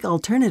holistic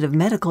alternative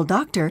medical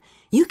doctor,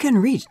 you can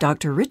reach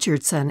Dr.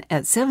 Richardson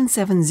at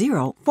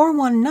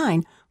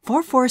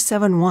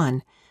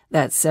 770-419-4471.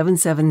 That's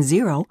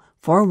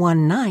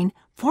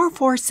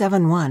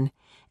 770-419-4471.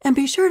 And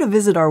be sure to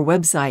visit our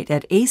website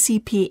at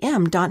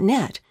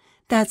acpm.net.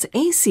 That's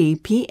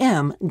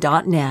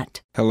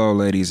acpm.net. Hello,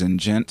 ladies and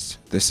gents.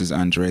 This is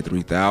Andre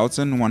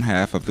 3000, one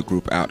half of the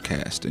group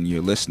Outcast, and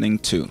you're listening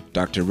to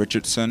Dr.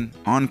 Richardson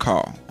on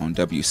Call on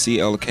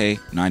WCLK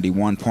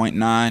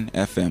 91.9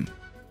 FM.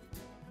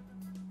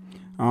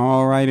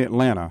 All right,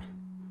 Atlanta.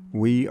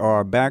 We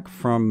are back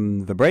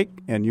from the break,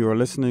 and you are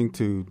listening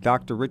to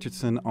Dr.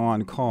 Richardson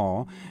on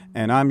Call,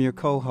 and I'm your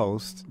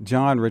co-host,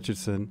 John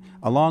Richardson,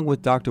 along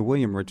with Dr.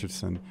 William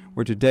Richardson,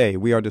 where today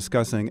we are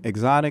discussing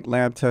exotic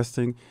lab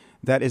testing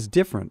that is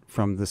different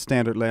from the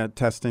standard lab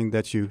testing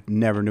that you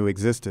never knew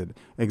existed.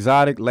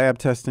 Exotic lab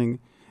testing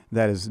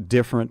that is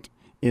different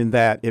in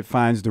that it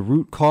finds the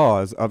root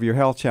cause of your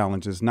health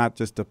challenges, not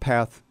just the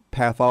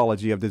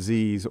pathology of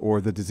disease or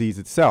the disease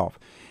itself.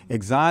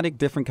 Exotic,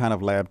 different kind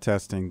of lab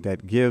testing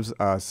that gives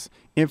us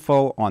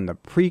info on the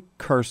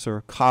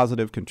precursor,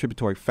 causative,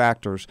 contributory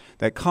factors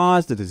that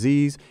cause the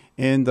disease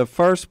in the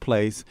first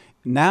place,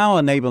 now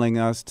enabling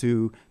us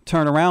to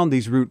turn around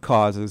these root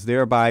causes,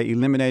 thereby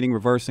eliminating,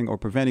 reversing, or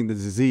preventing the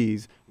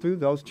disease through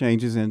those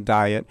changes in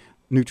diet,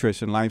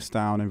 nutrition,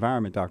 lifestyle, and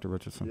environment, Dr.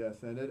 Richardson. Yes,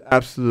 and it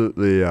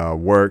absolutely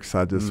works.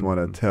 I just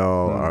want to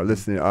tell our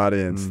listening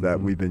audience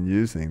that we've been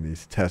using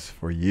these tests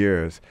for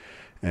years.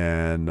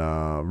 And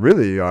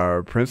really,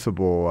 our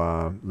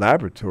principal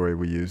laboratory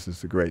we use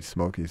is the Great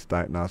Smokies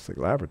Diagnostic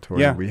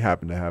Laboratory. Yeah. We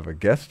happen to have a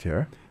guest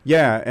here.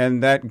 Yeah,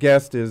 and that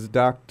guest is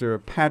Dr.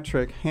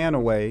 Patrick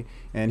Hanaway,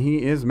 and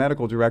he is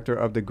medical director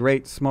of the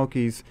Great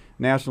Smokies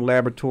National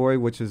Laboratory,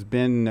 which has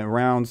been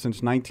around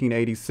since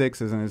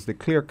 1986 and is the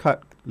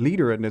clear-cut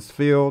leader in this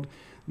field.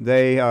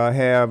 They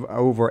have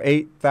over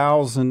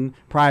 8,000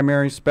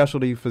 primary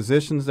specialty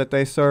physicians that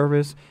they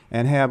service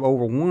and have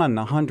over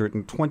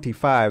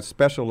 125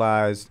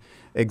 specialized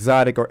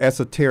exotic or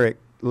esoteric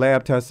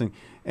lab testing.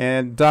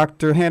 And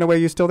Dr. Hanaway,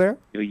 you still there?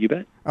 You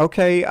bet.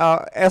 Okay,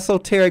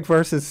 esoteric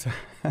versus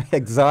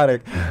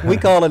exotic. We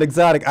call it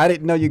exotic. I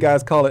didn't know you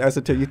guys call it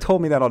esoteric. You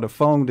told me that on the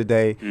phone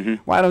today. Mm-hmm.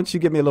 Why don't you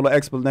give me a little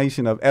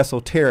explanation of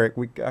esoteric?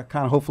 We kind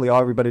of hopefully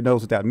everybody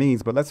knows what that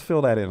means, but let's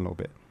fill that in a little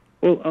bit.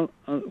 Well,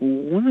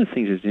 one of the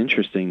things that's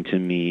interesting to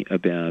me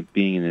about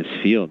being in this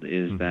field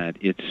is that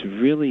it's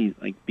really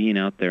like being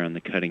out there on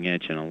the cutting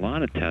edge. And a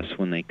lot of tests,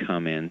 when they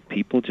come in,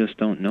 people just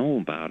don't know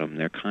about them.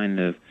 They're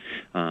kind of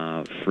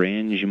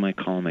fringe, you might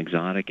call them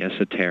exotic,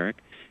 esoteric.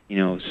 You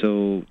know,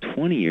 so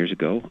 20 years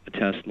ago, a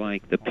test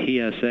like the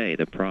PSA,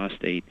 the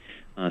prostate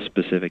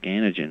specific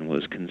antigen,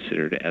 was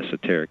considered an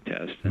esoteric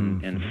test.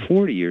 And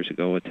 40 years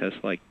ago, a test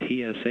like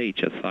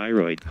TSH, a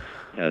thyroid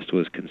test,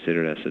 was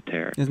considered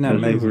esoteric. Isn't that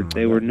amazing?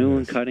 They were new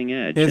and cutting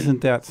edge.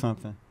 Isn't that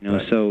something? You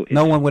know, so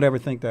no one would ever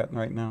think that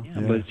right now.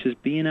 Yeah, but it's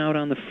just being out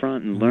on the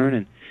front and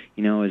learning,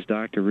 you know, as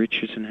Dr.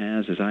 Richardson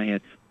has, as I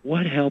had,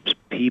 what helps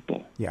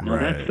people? Yeah. Now,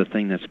 that's the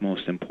thing that's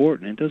most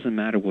important. It doesn't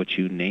matter what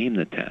you name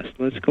the test.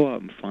 Let's go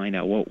out and find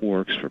out what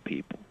works for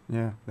people.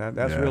 Yeah,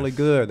 that's really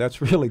good.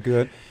 That's really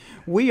good.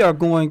 We are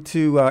going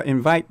to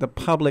invite the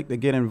public to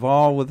get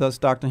involved with us,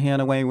 Dr.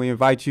 Hanaway. We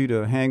invite you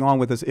to hang on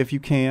with us if you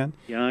can.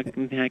 Yeah, I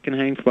can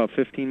hang for about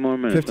 15 more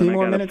minutes. 15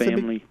 more minutes? I got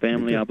a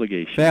family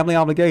obligation. Family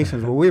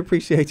obligations. Well, we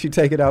appreciate you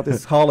taking out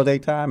this holiday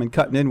time and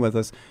cutting in with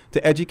us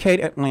to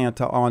educate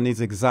Atlanta on these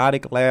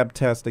exotic lab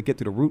tests that get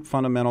to the root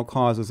fundamental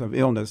causes of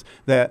illness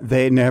that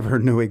they never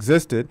knew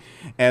existed,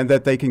 and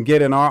that they can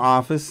get in our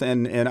office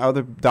and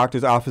other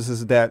doctors'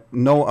 offices that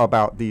know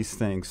about these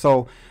things.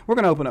 So we're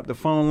going to open up the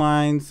phone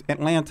lines.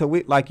 Atlanta,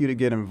 we'd like you to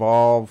get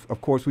involved.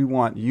 Of course, we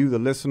want you, the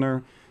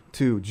listener,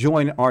 to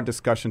join our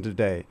discussion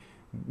today.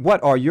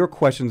 What are your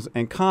questions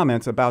and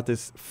comments about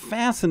this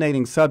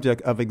fascinating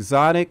subject of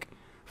exotic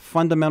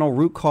fundamental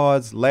root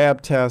cause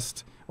lab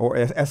test or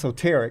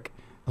esoteric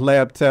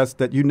lab test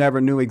that you never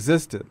knew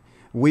existed?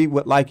 We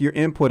would like your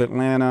input,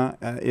 Atlanta.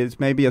 It's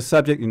maybe a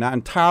subject you're not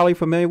entirely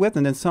familiar with,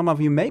 and then some of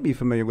you may be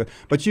familiar with.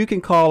 But you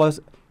can call us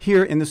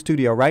here in the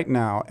studio right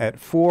now at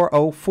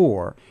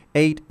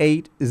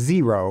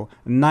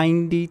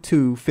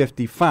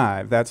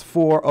 404-880-9255. That's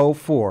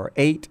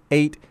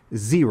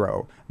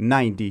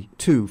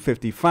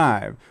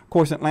 404-880-9255. Of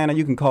course, Atlanta,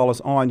 you can call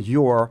us on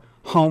your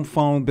home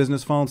phone,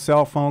 business phone,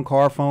 cell phone,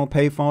 car phone,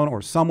 pay phone,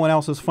 or someone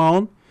else's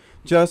phone.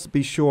 Just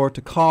be sure to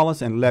call us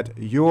and let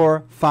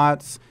your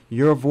thoughts,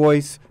 your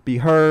voice be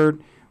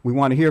heard. We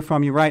want to hear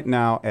from you right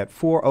now at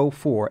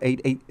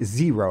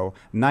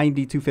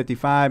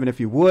 404-880-9255. And if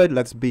you would,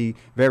 let's be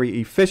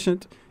very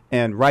efficient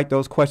and write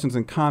those questions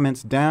and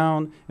comments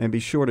down, and be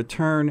sure to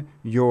turn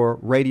your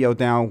radio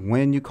down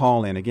when you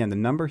call in. Again, the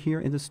number here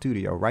in the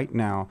studio right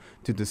now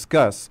to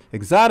discuss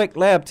exotic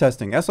lab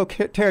testing,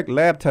 esoteric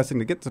lab testing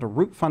to get to the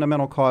root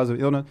fundamental cause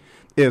of illness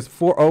is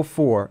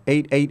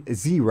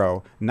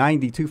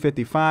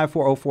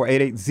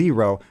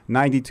 404-880-9255,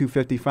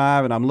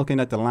 404-880-9255. And I'm looking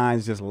at the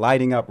lines just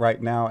lighting up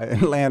right now.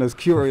 Atlanta's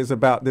curious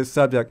about this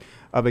subject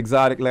of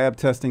exotic lab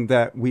testing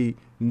that we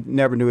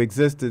never knew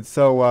existed.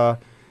 So,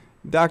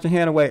 Dr.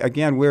 Hanaway,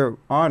 again, we're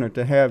honored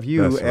to have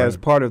you as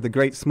part of the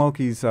Great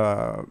Smokies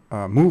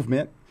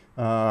movement,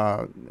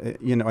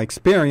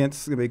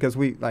 experience, because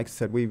we, like I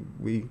said,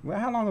 well,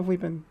 how long have we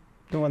been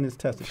doing this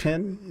test?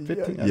 10,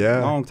 15?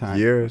 Yeah, a long time.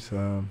 Years.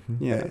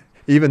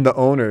 Even the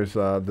owners,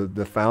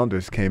 the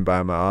founders came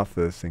by my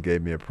office and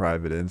gave me a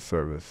private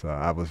in-service.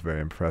 I was very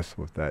impressed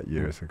with that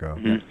years ago.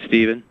 Mm-hmm.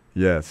 Stephen?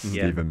 Yes,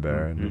 Stephen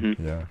Barron.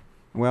 Mm-hmm. Yeah.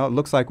 Well, it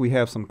looks like we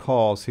have some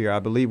calls here. I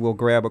believe we'll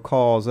grab a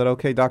call. Is that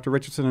okay, Dr.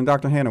 Richardson and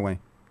Dr. Hanaway?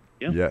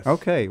 Yeah. Yes.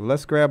 Okay,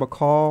 let's grab a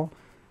call.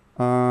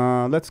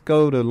 Let's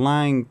go to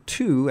line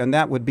 2, and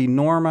that would be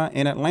Norma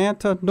in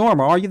Atlanta.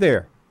 Norma, are you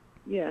there?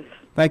 Yes.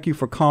 Thank you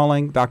for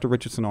calling Dr.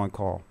 Richardson on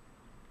call.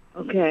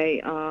 Okay,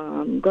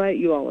 I'm glad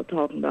you all are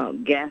talking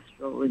about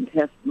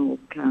gastrointestinal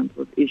kinds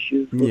of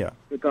issues with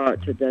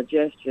regard to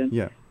digestion.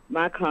 Yeah.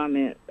 My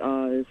comment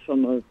is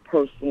from a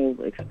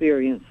personal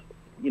experience,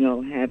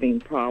 having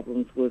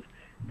problems with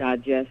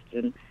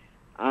digestion.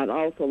 I'd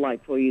also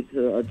like for you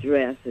to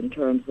address, in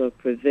terms of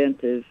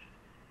preventive,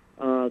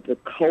 the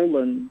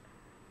colon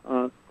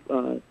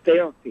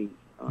therapy,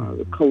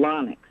 the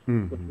colonics,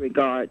 with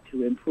regard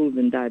to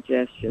improving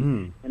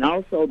digestion, and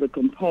also the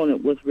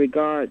component with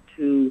regard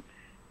to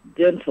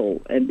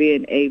dental and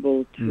being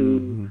able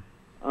to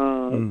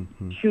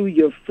chew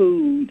your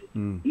food,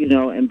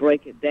 and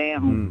break it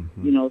down,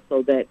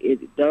 so that it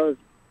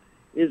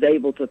is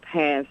able to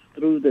pass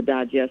through the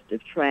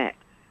digestive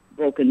tract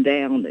broken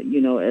down,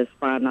 as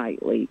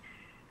finitely.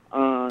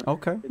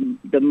 Okay.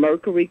 The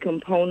mercury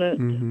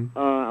component,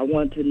 I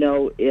want to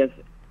know if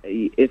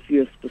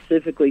you're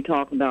specifically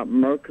talking about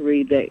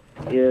mercury that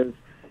is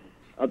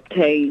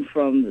obtained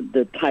from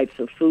the types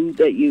of food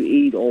that you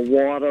eat, or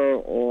water,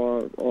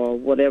 or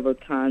whatever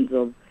kinds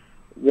of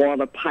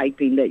water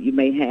piping that you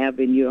may have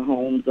in your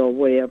homes or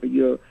wherever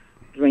you're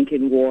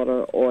drinking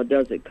water, or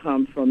does it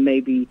come from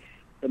maybe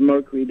the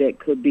mercury that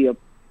could be a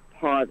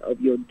part of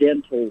your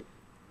dental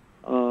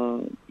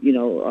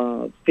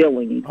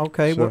filling.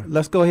 Okay, Sure. well,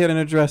 let's go ahead and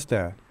address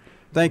that.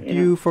 Thank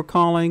you for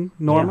calling,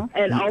 Norma.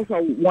 Yeah. And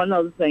also, one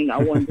other thing I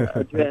wanted to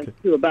address,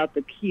 too, about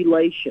the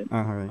chelation.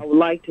 Uh-huh. I would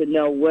like to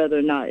know whether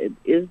or not,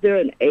 is there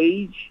an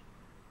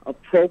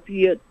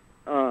age-appropriate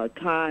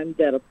time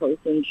that a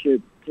person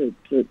should to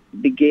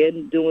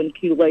begin doing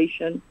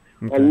chelation,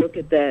 or look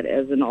at that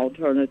as an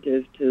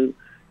alternative in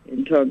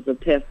terms of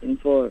testing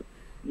for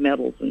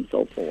metals and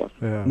so forth.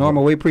 Yeah. Norma,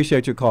 we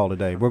appreciate your call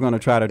today. We're going to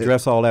try to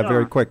address all that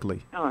very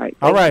quickly. All right.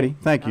 All righty.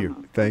 Thank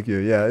you. Thank you.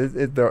 Yeah,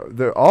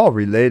 they're all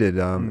related.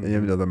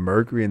 The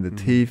mercury in the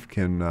teeth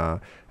can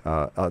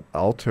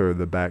alter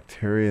the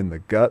bacteria in the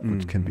gut,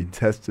 which can be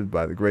tested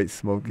by the Great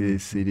Smoky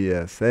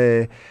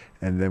CDSA.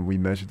 And then we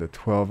measure the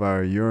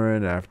 12-hour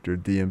urine after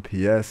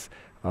DMPS.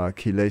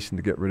 Chelation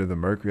to get rid of the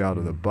mercury out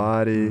of the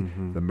body.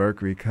 The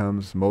mercury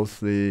comes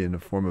mostly in the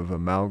form of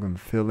amalgam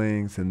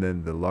fillings, and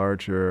then the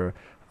larger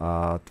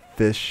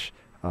fish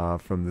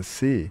from the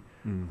sea.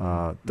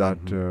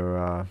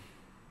 Dr.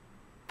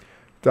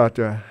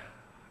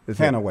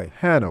 Hanaway.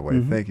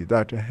 Hanaway, thank you,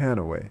 Dr.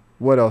 Hanaway.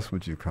 What else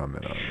would you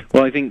comment on?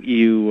 Well, I think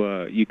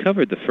you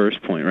covered the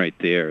first point right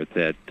there.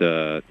 That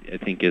I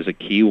think is a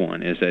key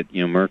one. Is that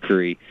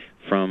mercury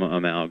from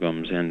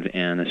amalgams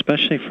and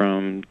especially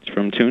from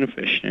tuna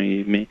fish.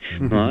 A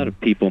lot of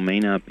people may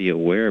not be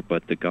aware,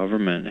 but the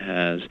government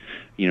has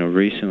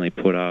recently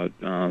put out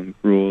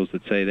rules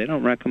that say they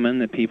don't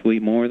recommend that people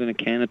eat more than a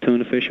can of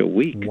tuna fish a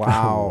week.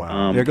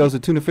 Wow! There goes the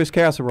tuna fish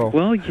casserole.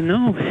 Well,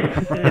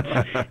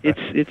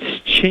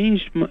 it's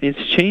changed.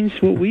 It's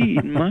changed what we eat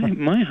in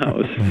my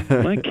house.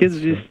 My kids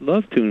just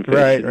love tuna fish.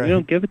 Right. We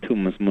don't give it to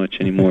them as much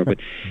anymore. But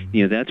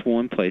that's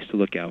one place to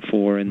look out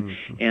for.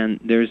 And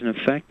there's an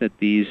effect that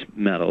these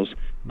metals,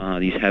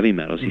 these heavy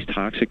metals, these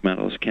toxic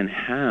metals, can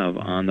have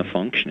on the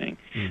functioning.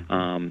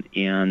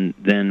 And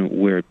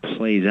then where it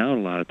plays out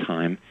a lot of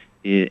time,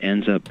 it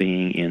ends up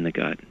being in the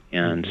gut.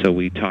 And so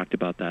we talked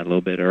about that a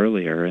little bit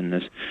earlier in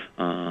this.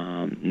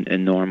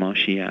 And Norma,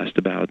 she asked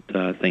about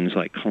things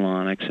like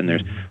colonics, and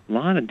there's a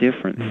lot of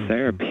different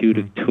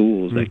therapeutic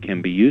tools that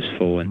can be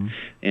useful. And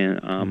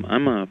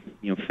I'm a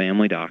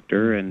family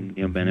doctor, and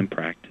been in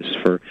practice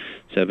for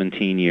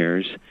 17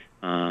 years.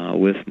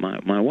 With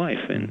my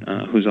wife, and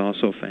who's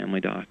also a family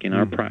doc in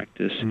our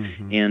practice.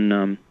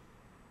 And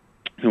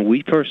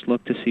we first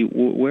look to see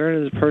where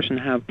does a person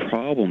have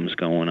problems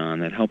going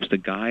on that helps to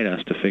guide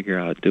us to figure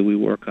out, do we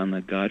work on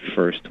the gut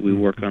first? Do we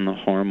work on the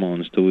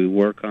hormones? Do we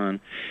work on,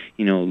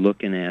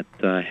 looking at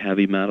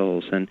heavy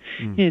metals? And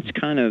it's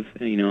kind of,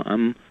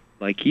 I'm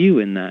like you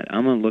in that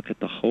I'm going to look at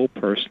the whole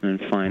person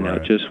and find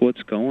out just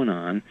what's going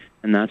on,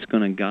 and that's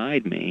going to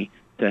guide me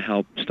to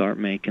help start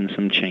making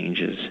some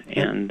changes.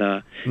 And,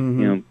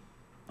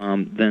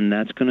 then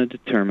that's going to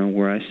determine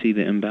where I see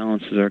the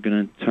imbalances are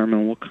going to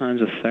determine what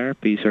kinds of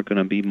therapies are going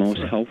to be most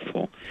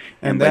helpful.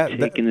 And by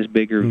taking this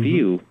bigger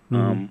view,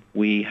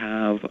 we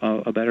have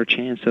a better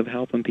chance of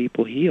helping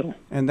people heal.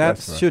 And that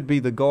should be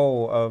the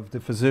goal of the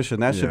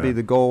physician. That should be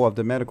the goal of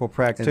the medical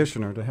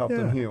practitioner, to help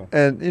them heal.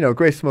 And,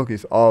 Great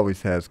Smokies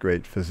always has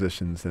great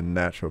physicians and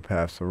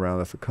naturopaths around.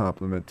 That's a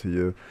compliment to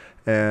you.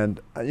 And,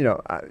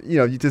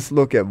 you just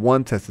look at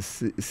one test,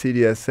 the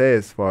CDSA,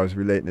 as far as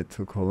relating it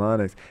to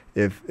colonics.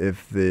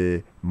 If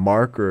the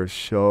markers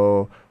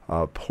show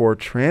poor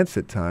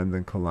transit time,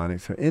 then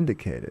colonics are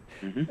indicated.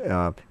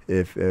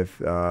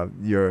 If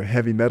your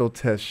heavy metal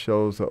test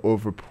shows an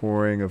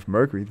overpouring of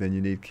mercury, then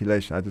you need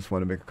chelation. I just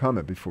want to make a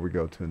comment before we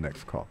go to the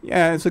next call.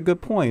 Yeah, it's a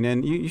good point.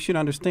 And you should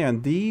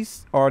understand,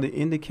 these are the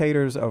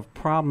indicators of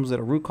problems that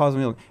are root cause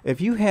of illness.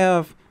 If you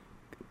have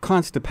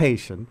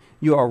constipation,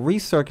 you are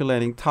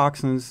recirculating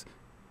toxins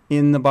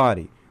in the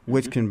body,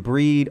 which can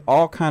breed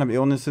all kind of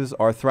illnesses,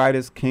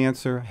 arthritis,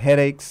 cancer,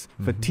 headaches,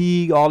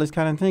 fatigue, all these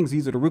kind of things.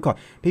 These are the root cause.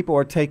 People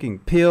are taking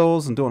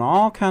pills and doing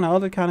all kind of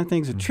other kind of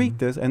things to treat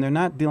this, and they're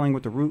not dealing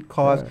with the root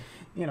cause.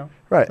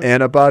 Right.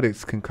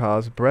 Antibiotics can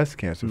cause breast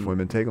cancer if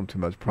women take them too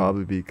much,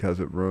 probably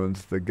because it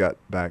ruins the gut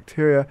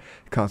bacteria.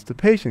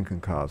 Constipation can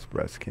cause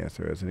breast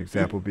cancer, as an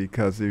example,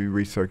 because they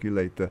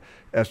recirculate the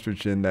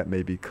estrogen that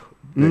may be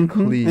cleaved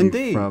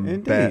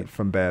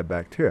from bad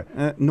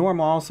bacteria.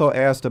 Norma also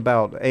asked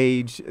about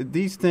age.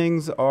 These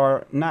things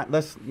are not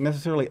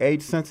necessarily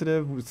age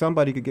sensitive.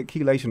 Somebody could get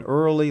chelation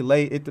early,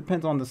 late. It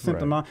depends on the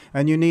symptom,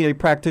 and you need a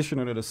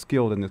practitioner that is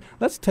skilled in this.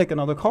 Let's take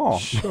another call.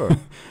 Sure.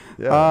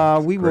 Yeah,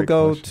 we will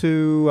go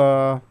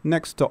to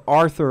next to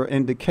Arthur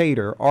in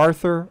Decatur.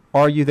 Arthur,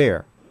 are you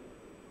there?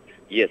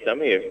 Yes,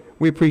 I'm here.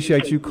 We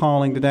appreciate you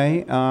calling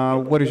today.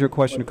 What is your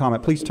question or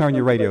comment? Please turn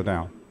your radio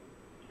down.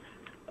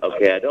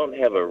 Okay, I don't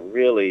have a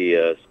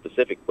really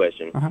specific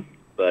question,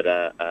 but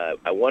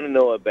I want to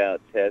know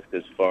about tests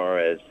as far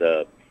as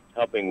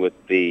helping with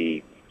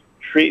the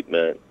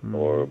treatment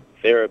or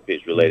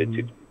therapies related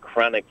to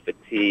chronic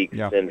fatigue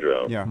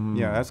syndrome.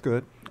 Yeah, that's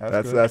good.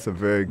 That's a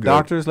very good.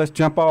 Doctors, let's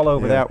jump all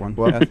over that one.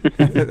 Well,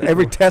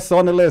 every test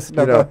on the list.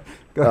 No,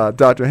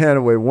 Dr.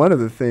 Hanaway, one of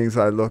the things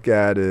I look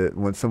at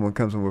when someone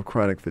comes in with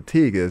chronic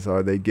fatigue is,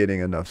 are they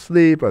getting enough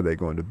sleep? Are they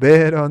going to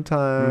bed on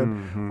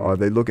time? Are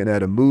they looking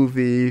at a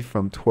movie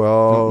from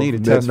 12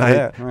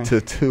 midnight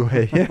to 2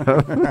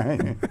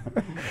 a.m.?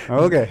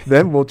 Okay.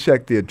 Then we'll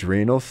check the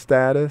adrenal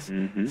status.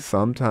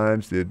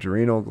 Sometimes the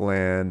adrenal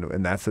gland,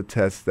 and that's a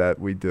test that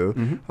we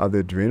do, the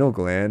adrenal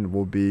gland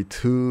will be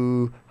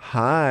too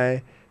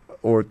high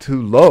or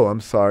too low,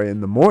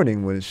 in the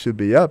morning when it should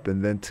be up,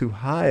 and then too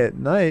high at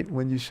night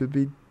when you should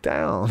be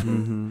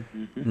down.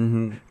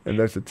 And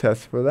there's a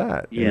test for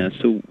that. Yeah,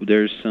 so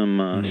there's some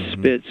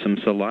spit, some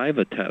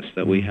saliva tests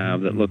that we have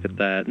that look at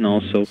that, and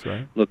also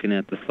looking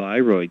at the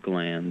thyroid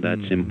gland.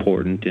 That's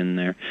important in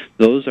there.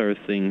 Those are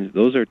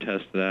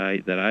tests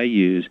that I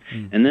use.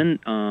 And then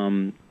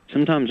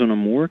sometimes when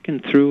I'm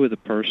working through with a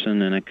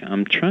person and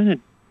I'm trying to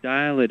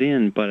dial it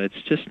in, but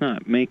it's just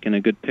not making a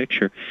good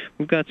picture.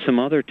 We've got some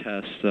other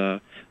tests,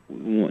 some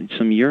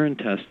urine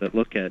tests that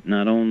look at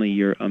not only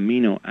your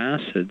amino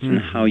acids and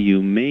how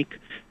you make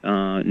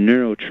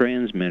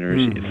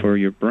neurotransmitters for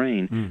your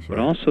brain, but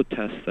also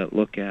tests that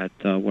look at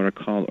what are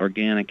called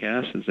organic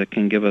acids that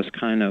can give us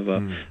kind of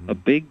a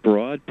big,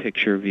 broad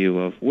picture view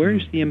of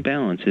where's the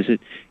imbalance. Is it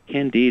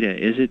candida?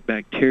 Is it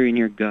bacteria in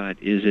your gut?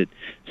 Is it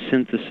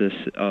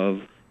synthesis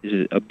of Is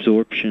it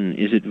absorption?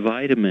 Is it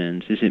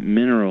vitamins? Is it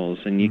minerals?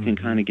 And you can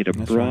kind of get a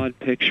broad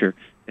picture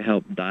to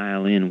help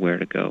dial in where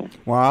to go.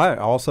 Well, I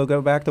also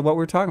go back to what we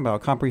were talking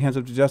about,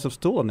 comprehensive digestive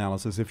stool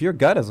analysis. If your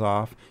gut is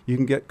off, you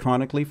can get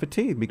chronically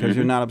fatigued because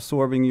you're not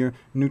absorbing your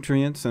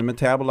nutrients and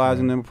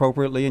metabolizing them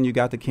appropriately, and you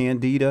got the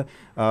candida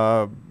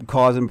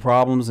causing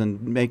problems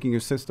and making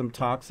your system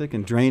toxic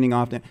and draining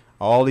off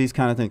all these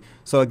kind of things.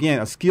 So again,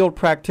 a skilled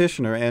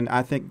practitioner, and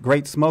I think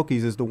Great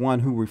Smokies is the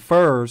one who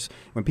refers,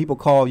 when people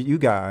call you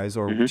guys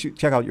or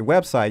check out your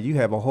website, you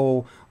have a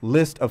whole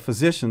list of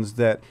physicians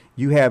that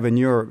you have in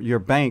your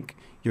bank,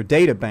 your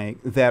data bank,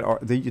 that are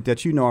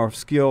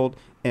skilled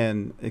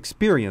and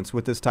experienced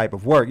with this type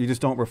of work. You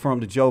just don't refer them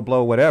to Joe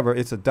Blow, whatever.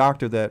 It's a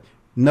doctor that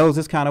knows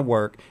this kind of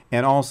work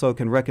and also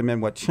can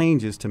recommend what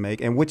changes to make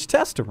and which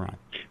tests to run.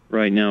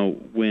 Right. Now,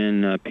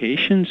 when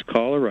patients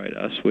call or write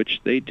us,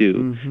 which they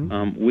do,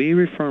 we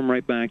refer them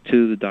right back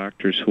to the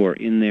doctors who are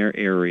in their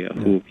area,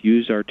 who have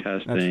used our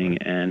testing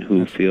and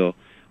who feel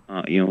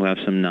who have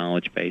some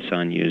knowledge base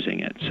on using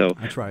it. So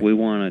we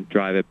want to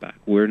drive it back.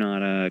 We're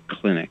not a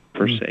clinic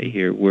per se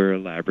here. We're a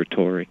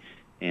laboratory.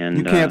 And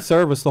you can't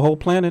service the whole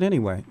planet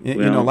anyway,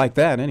 like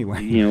that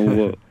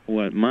anyway.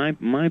 What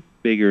my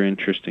bigger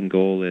interest and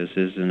goal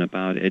isn't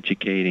about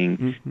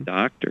educating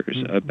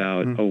doctors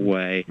about a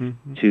way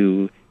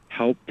to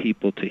help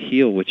people to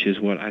heal, which is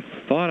what I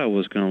thought I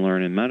was going to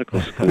learn in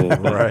medical school.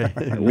 But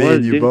it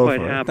didn't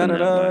quite happen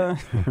that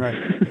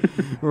way.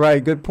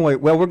 Right, good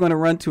point. Well, we're going to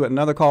run to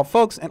another call.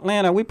 Folks,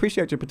 Atlanta, we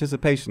appreciate your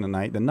participation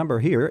tonight. The number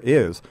here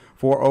is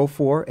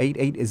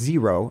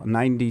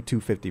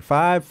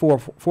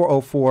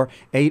 404-880-9255,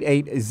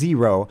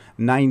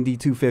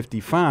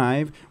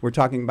 404-880-9255. We're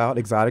talking about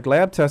exotic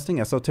lab testing,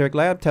 esoteric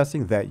lab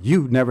testing that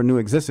you never knew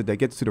existed, that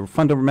gets to the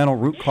fundamental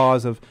root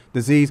cause of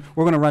disease.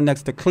 We're going to run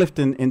next to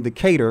Clifton in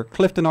Decatur.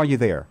 Clifton, are you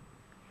there?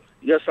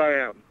 Yes, I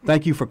am.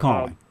 Thank you for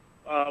calling.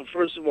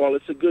 First of all,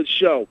 it's a good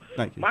show.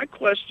 Thank you. My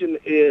question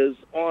is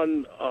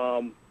on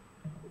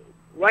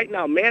right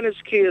now,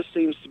 managed care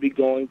seems to be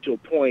going to a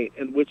point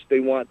in which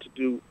they want to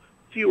do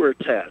fewer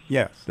tests.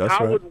 Yes, that's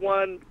How right. would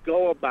one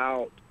go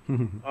about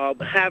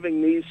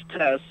having these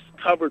tests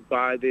covered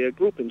by their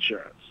group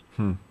insurance?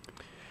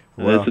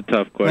 That's a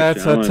tough question.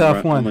 That's a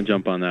tough one. I'm going to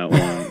jump on that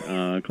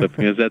one, Cliff,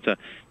 because that's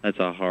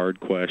a hard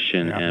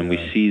question, and we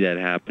see that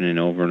happening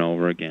over and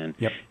over again.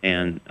 Yep.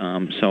 And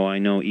so I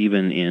know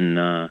even in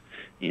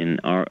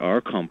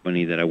our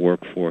company that I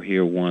work for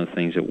here, one of the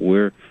things that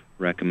we're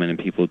recommending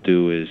people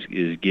do is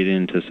get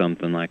into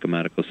something like a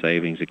medical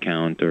savings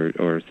account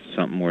or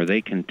something where they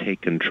can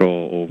take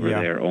control over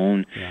their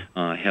own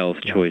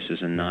health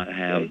choices and not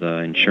have the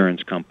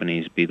insurance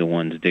companies be the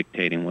ones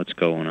dictating what's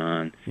going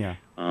on. Yeah.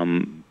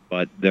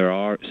 But there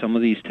are some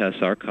of these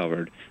tests are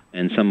covered,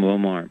 and some of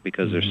them aren't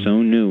because they're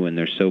so new and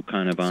they're so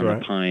kind of on the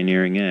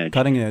pioneering edge,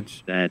 cutting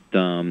edge. That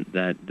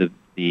the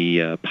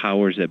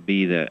powers that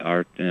be that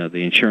are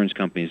the insurance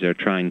companies, they're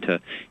trying to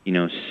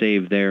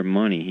save their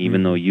money,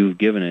 even though you've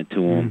given it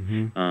to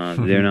them.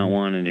 They're not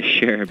wanting to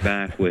share it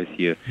back with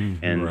you,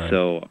 and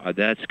so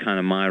that's kind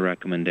of my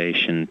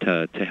recommendation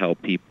to help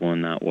people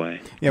in that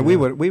way. Yeah, we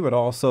would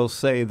also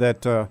say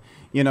that.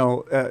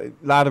 A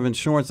lot of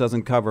insurance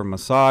doesn't cover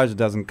massage, it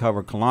doesn't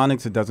cover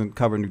colonics, it doesn't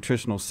cover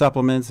nutritional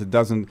supplements, it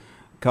doesn't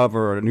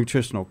cover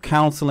nutritional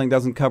counseling,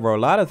 doesn't cover a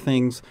lot of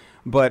things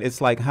but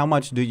it's like, how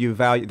much do you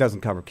value? It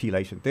doesn't cover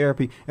chelation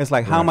therapy. It's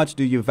like, how much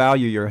do you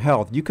value your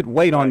health? You could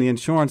wait on the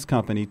insurance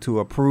company to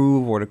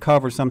approve or to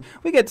cover some.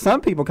 We get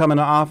some people come in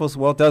the office,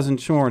 well, does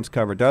insurance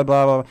cover, blah,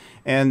 blah, blah,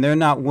 and they're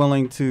not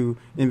willing to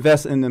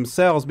invest in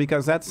themselves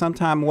because that's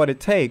sometimes what it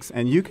takes.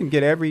 And you can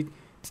get every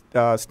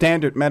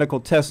standard medical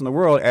test in the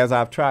world, as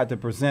I've tried to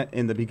present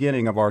in the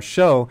beginning of our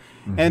show,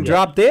 and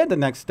drop dead the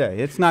next day.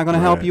 It's not going to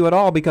help you at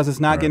all because it's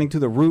not getting to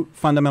the root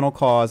fundamental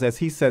cause, as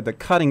he said, the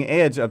cutting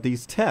edge of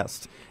these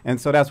tests.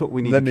 And so that's what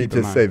we need to keep in mind. Let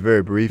me just say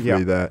very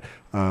briefly that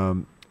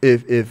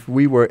if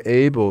we were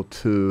able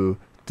to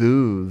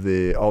do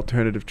the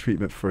alternative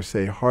treatment for,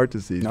 say, heart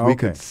disease, we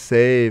could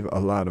save a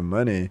lot of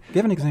money.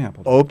 Give an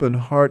example. Open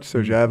heart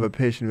surgery. I have a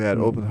patient who had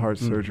open heart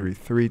surgery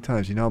 3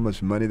 times. You know how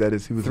much money that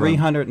is? He was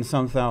 $300 and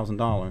some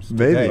 $1,000.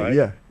 Maybe, today.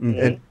 yeah.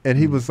 And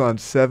he was on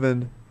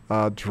 7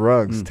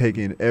 drugs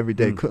taking every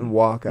day, couldn't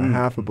walk a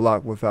half a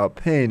block without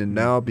pain, and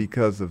now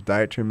because of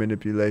dietary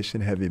manipulation,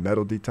 heavy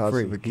metal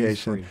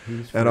detoxification,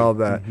 and all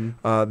that,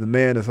 the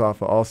man is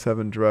off of all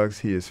 7 drugs.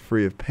 He is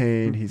free of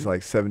pain. He's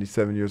like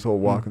 77 years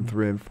old, walking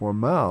 3 and 4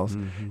 miles,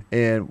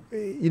 and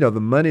you know, the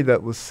money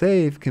that was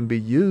saved can be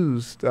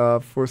used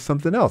for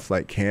something else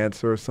like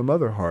cancer or some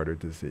other harder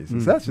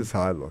diseases. That's just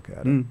how I look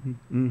at it.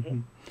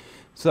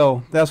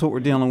 So that's what we're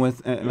dealing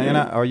with.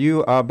 Atlanta, are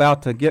you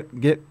about to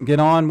get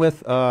on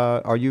with?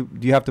 Do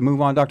you have to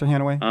move on, Dr.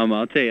 Hanaway?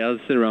 I'll tell you, I'll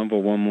sit around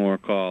for one more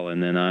call,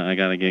 and then I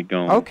got to get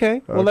going.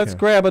 Okay. Well, let's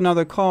grab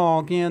another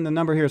call. Again, the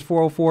number here is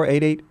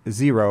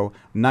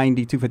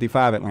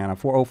 404-880-9255, Atlanta.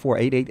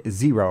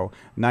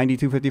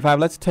 404-880-9255.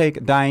 Let's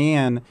take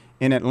Diane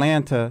in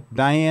Atlanta.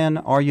 Diane,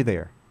 are you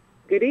there?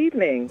 Good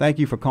evening. Thank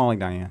you for calling,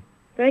 Diane.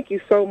 Thank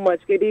you so much.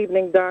 Good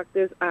evening,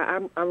 doctors.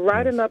 I'm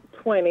riding up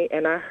 20,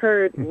 and I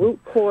heard root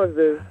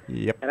causes,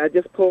 and I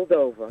just pulled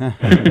over. So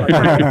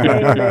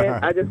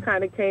I just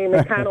kind of came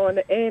in kind of on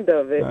the end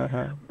of it.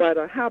 But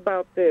how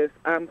about this?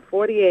 I'm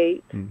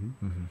 48,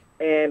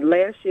 and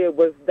last year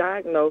was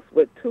diagnosed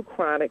with 2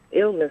 chronic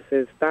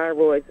illnesses,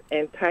 thyroids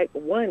and type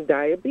 1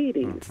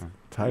 diabetes.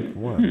 Type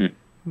 1.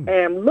 And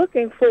I'm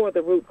looking for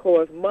the root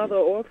cause, mother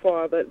or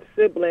father,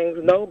 siblings,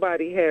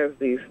 nobody has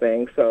these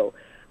things. So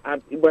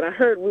when I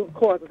heard root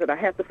cause, I said, I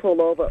have to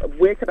pull over.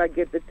 Where could I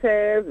get the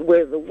test?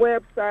 Where's the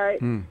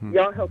website?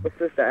 Y'all help a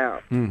sister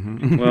out.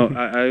 Well,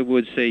 I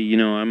would say, you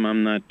know,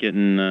 I'm not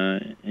getting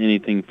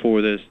anything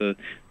for this. The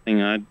thing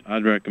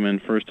I'd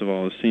recommend, first of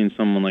all, is seeing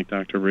someone like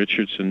Dr.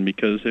 Richardson,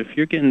 because if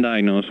you're getting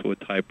diagnosed with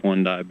type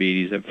 1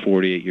 diabetes at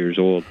 48 years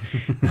old,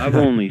 I've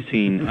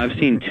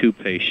seen 2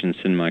 patients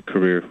in my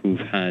career who've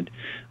had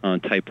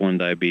type 1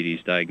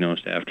 diabetes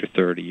diagnosed after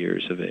 30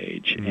 years of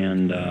age.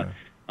 And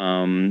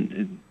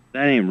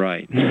that ain't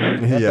right.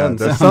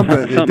 There's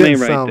something. It didn't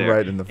sound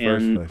right in the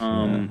first place.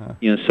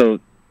 You know,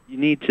 so you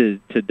need to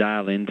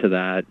dial into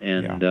that,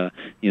 and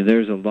you know,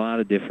 there's a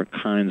lot of different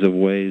kinds of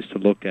ways to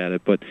look at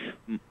it. But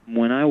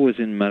when I was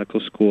in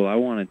medical school, I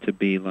wanted to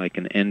be like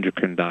an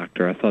endocrine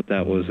doctor. I thought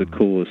that was the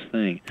coolest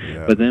thing.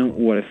 But then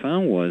what I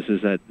found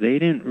is that they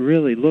didn't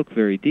really look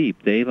very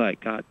deep. They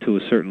got to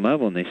a certain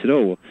level, and they said,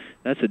 "Oh, well,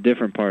 that's a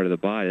different part of the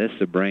body. That's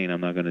the brain.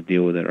 I'm not going to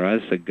deal with it. Or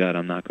that's the gut.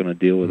 I'm not going to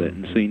deal with it."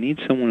 And so you need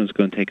someone who's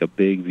going to take a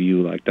big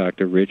view like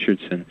Dr.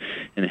 Richardson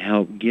and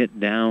help get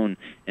down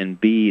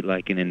and be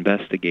like an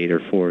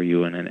investigator for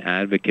you and an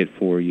advocate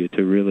for you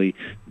to really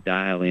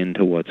dial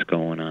into what's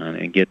going on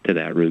and get to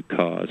that root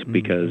cause,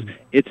 because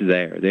it's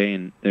there.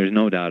 There's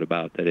no doubt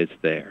about that it's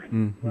there.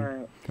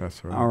 Right.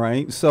 That's right. All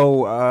right.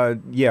 So,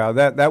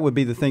 that would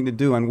be the thing to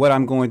do. And what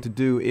I'm going to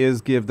do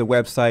is give the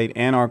website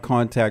and our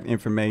contact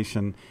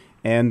information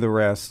and the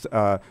rest.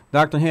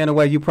 Dr.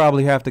 Hanaway, you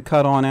probably have to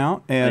cut on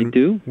out. And I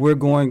do. We're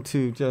going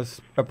to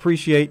just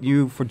appreciate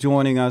you for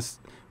joining us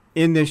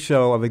in this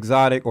show of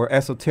exotic or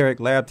esoteric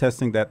lab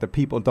testing that the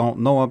people don't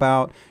know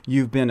about.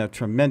 You've been a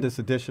tremendous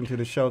addition to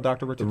the show,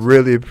 Dr. Richardson.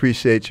 Really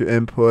appreciate your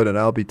input, and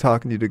I'll be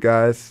talking to you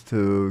guys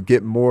to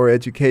get more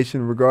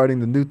education regarding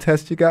the new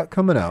test you got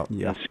coming out.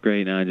 Yeah. That's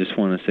great, and I just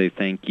want to say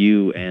thank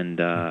you, and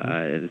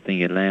I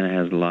think Atlanta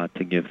has a lot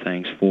to give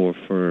thanks for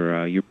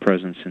your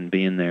presence and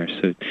being there,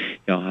 so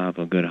y'all have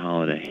a good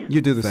holiday.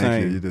 You do the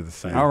same. You do the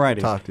same. All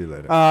righty. Talk to you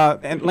later.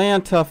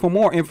 Atlanta, for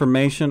more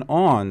information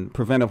on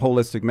preventive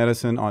holistic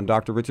medicine, on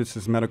Dr. Richardson's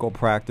medical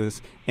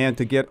practice, and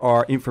to get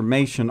our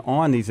information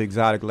on these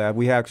exotic labs,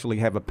 we actually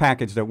have a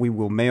package that we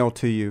will mail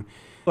to you.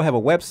 We'll have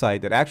a website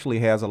that actually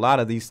has a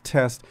lot of these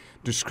tests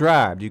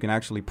described. You can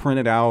actually print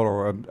it out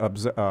or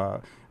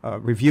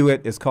review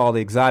it. It's called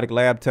the Exotic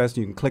Lab Test.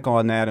 You can click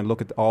on that and look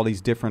at all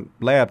these different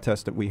lab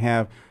tests that we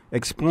have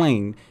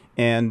explained.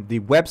 And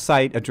the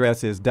website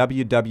address is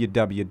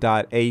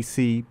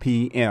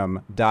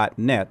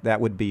www.acpm.net.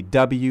 That would be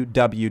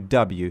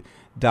www.acpm.net.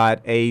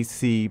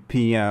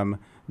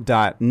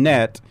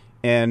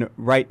 And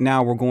right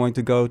now we're going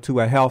to go to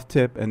a health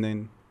tip and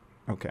then,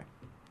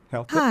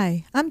 health tip.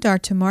 Hi, I'm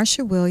Dr.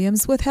 Marsha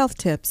Williams with Health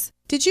Tips.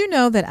 Did you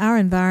know that our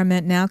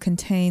environment now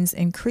contains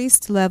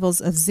increased levels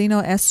of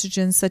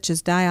xenoestrogens such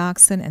as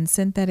dioxin and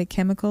synthetic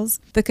chemicals?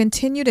 The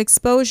continued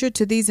exposure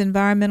to these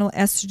environmental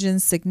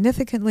estrogens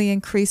significantly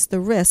increase the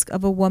risk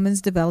of a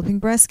woman's developing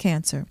breast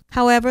cancer.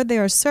 However,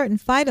 there are certain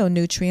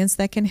phytonutrients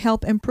that can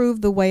help improve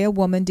the way a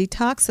woman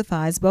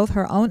detoxifies both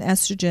her own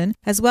estrogen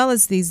as well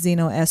as these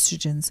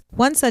xenoestrogens.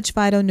 One such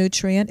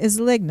phytonutrient is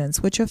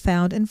lignans, which are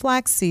found in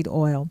flaxseed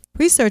oil.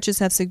 Researchers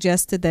have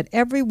suggested that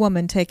every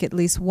woman take at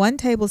least 1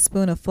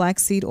 tablespoon of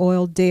flaxseed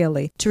oil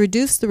daily to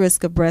reduce the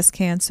risk of breast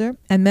cancer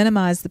and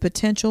minimize the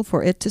potential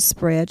for it to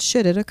spread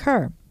should it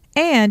occur.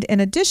 And in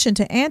addition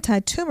to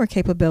anti-tumor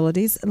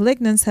capabilities,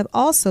 lignans have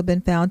also been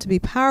found to be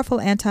powerful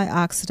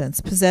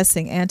antioxidants,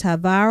 possessing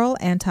antiviral,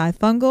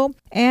 antifungal,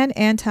 and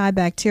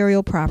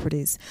antibacterial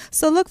properties.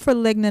 So look for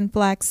lignan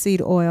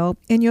flaxseed oil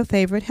in your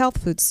favorite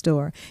health food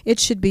store. It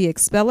should be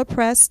expeller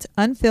pressed,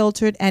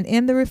 unfiltered, and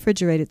in the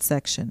refrigerated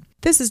section.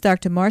 This is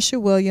Dr.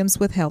 Marsha Williams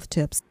with Health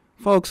Tips.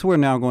 Folks, we're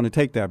now going to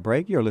take that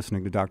break. You're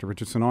listening to Dr.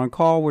 Richardson on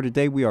Call, where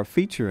today we are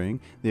featuring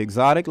the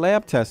exotic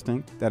lab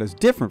testing that is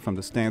different from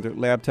the standard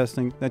lab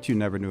testing that you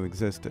never knew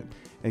existed.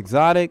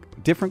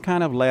 Exotic, different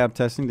kind of lab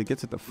testing that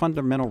gets at the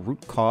fundamental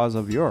root cause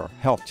of your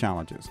health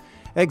challenges.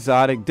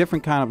 Exotic,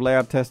 different kind of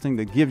lab testing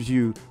that gives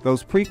you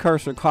those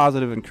precursor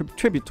causative and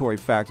contributory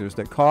factors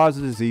that cause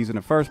the disease in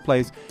the first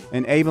place,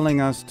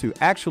 enabling us to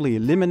actually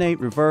eliminate,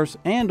 reverse,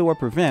 and or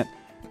prevent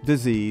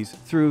disease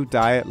through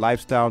diet,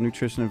 lifestyle,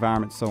 nutrition,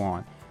 environment, so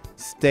on.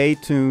 Stay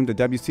tuned to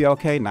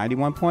WCLK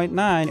 91.9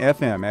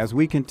 FM as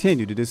we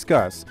continue to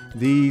discuss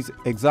these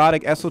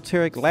exotic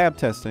esoteric lab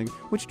testing,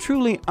 which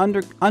truly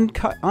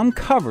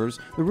uncovers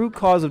the root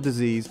cause of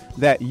disease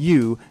that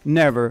you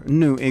never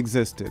knew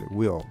existed.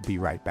 We'll be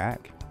right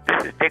back.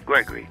 This is Dick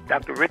Gregory.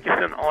 Dr.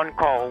 Richardson on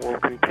Call will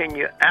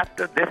continue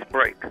after this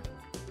break.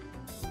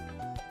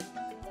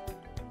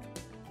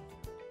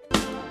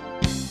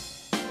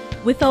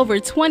 With over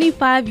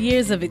 25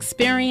 years of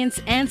experience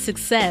and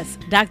success,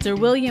 Dr.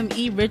 William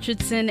E.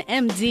 Richardson,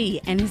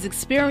 MD, and his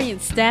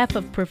experienced staff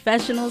of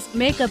professionals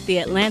make up the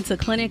Atlanta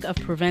Clinic of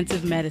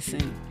Preventive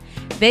Medicine.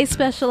 They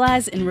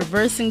specialize in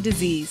reversing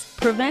disease,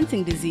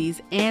 preventing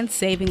disease, and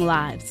saving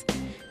lives.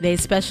 They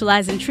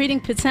specialize in treating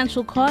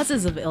potential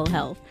causes of ill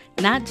health,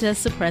 not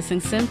just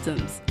suppressing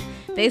symptoms.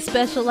 They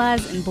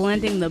specialize in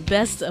blending the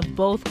best of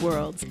both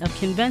worlds of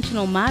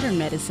conventional modern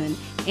medicine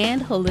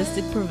and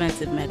holistic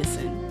preventive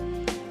medicine.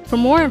 For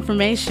more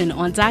information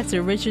on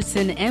Dr.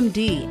 Richardson,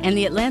 MD, and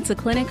the Atlanta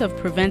Clinic of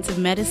Preventive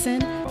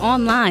Medicine,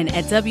 online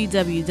at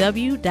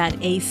www.acpm.net.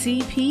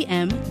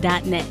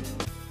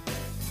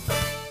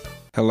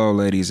 Hello,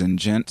 ladies and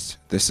gents.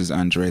 This is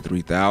Andre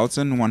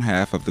 3000, one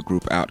half of the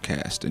group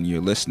Outcast, and you're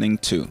listening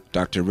to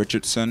Dr.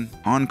 Richardson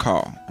on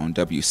Call on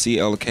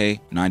WCLK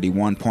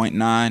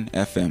 91.9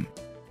 FM.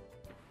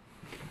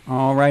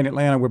 All right,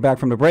 Atlanta, we're back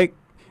from the break.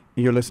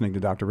 You're listening to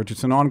Dr.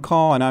 Richardson on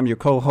Call, and I'm your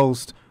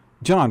co-host,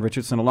 John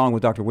Richardson, along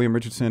with Dr. William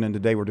Richardson, and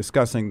today we're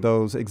discussing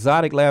those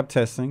exotic lab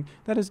testing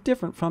that is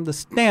different from the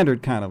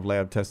standard kind of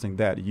lab testing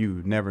that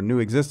you never knew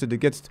existed. It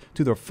gets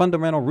to the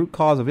fundamental root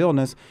cause of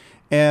illness.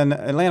 And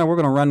Atlanta, we're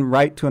going to run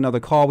right to another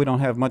call. We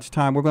don't have much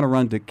time. We're going to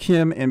run to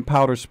Kim in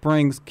Powder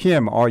Springs.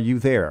 Kim, are you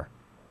there?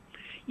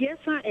 Yes,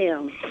 I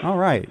am. All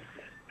right.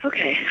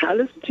 Okay, I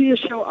listen to your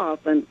show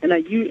often, and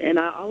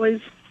I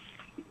always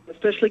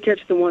especially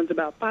catch the ones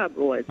about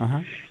fibroids.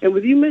 Uh-huh. And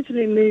with you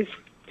mentioning these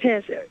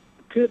tests,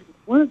 could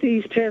one of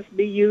these tests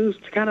be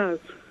used to kind of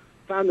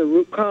find the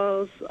root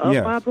cause of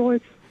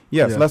fibroids?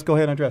 Yes, let's go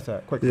ahead and address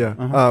that quickly. Yeah,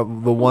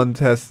 the one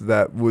test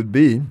that would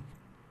be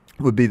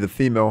the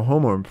female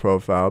hormone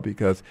profile,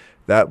 because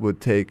that would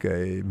take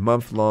a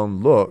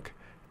month-long look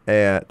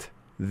at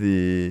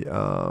the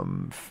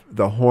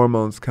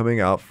hormones coming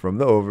out from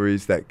the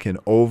ovaries that can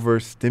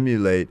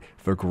overstimulate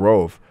the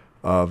growth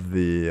of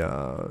the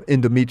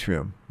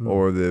endometrium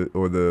or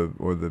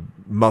the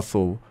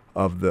muscle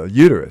of the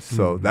uterus.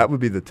 So that would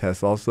be the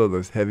test. Also,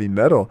 there's heavy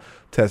metal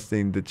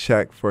testing to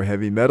check for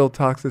heavy metal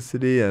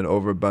toxicity and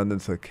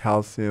overabundance of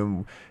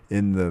calcium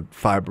in the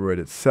fibroid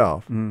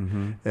itself.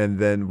 And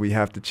then we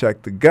have to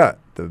check the gut,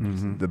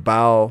 the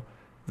bowel,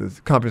 the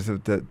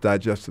comprehensive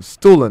digestive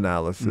stool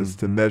analysis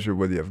to measure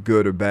whether you have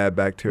good or bad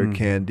bacteria,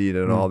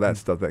 candida, and all that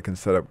stuff that can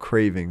set up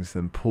cravings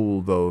and pull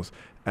those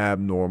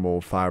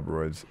abnormal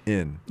fibroids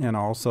in. And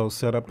also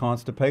set up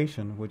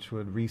constipation, which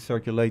would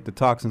recirculate the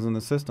toxins in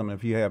the system.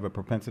 If you have a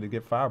propensity to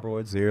get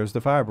fibroids, there's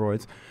the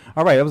fibroids.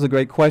 All right, that was a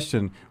great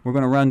question. We're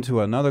going to run to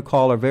another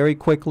caller very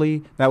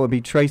quickly. That would be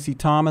Tracy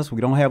Thomas.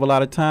 We don't have a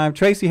lot of time.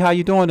 Tracy, how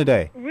you doing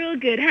today? Real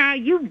good. How are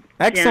you, John?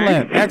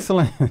 Excellent,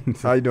 excellent.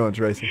 How you doing,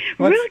 Tracy?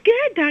 Real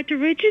good, Dr.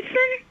 Richardson.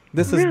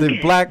 This is the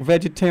Black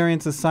Vegetarian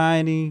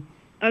Society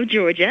of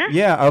Georgia.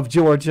 Yeah, of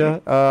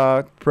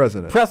Georgia.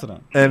 President.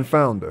 And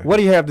founder. What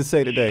do you have to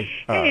say today?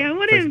 Hey, I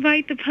want to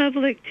invite the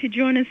public to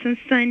join us on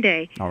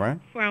Sunday. All right.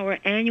 For our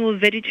annual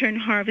Vegetarian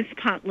Harvest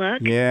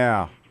Potluck.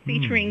 Yeah.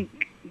 Featuring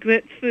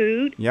good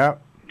food.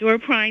 Yep. Door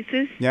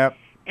prizes. Yep.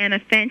 And a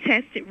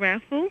fantastic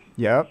raffle.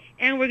 Yep.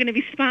 And we're going to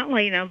be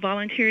spotlighting our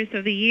volunteers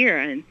of the year.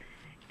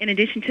 In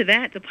addition to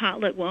that, the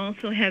potluck will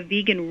also have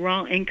vegan,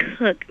 raw, and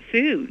cooked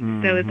food.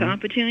 So it's an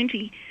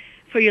opportunity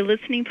for your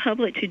listening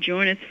public to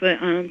join us for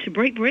to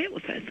break bread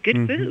with us.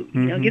 Good food,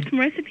 get some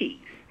recipes.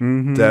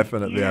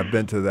 Definitely. Yeah. I've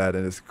been to that,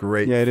 and it's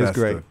great. Yeah, it is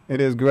festive. great.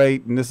 It is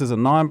great. And this is a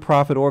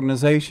nonprofit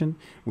organization.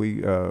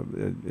 We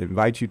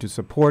invite you to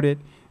support it.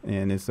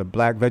 And it's the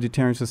Black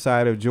Vegetarian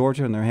Society of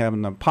Georgia, and they're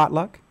having a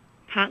potluck.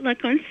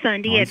 Potluck on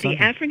Sunday at the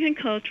African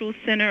Cultural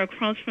Center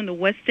across from the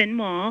West End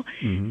Mall.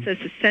 So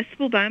it's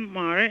accessible by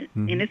MARA,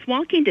 and it's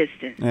walking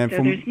distance. And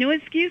so there's no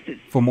excuses.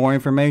 For more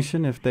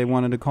information, if they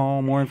wanted to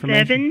call more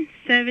information.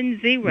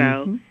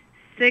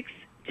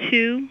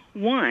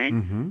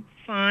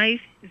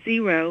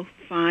 770-621-5056.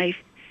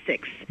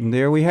 And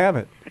there we have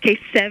it. Okay,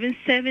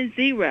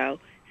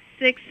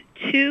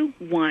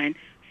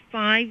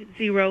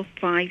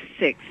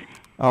 770-621-5056.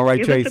 All right,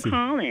 Give Tracy. us a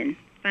call and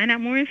find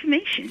out more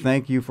information.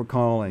 Thank you for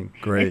calling.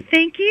 Great.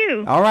 Thank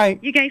you. All right.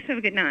 You guys have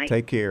a good night.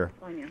 Take care.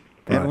 Bye now.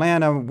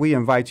 Atlanta, we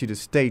invite you to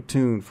stay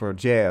tuned for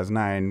Jazz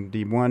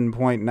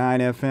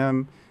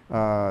 91.9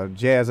 FM,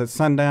 Jazz at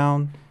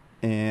Sundown.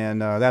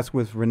 And that's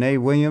with Renee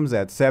Williams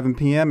at 7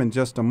 p.m. in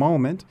just a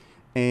moment.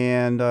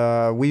 And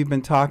we've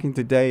been talking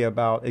today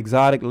about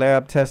exotic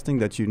lab testing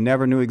that you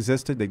never knew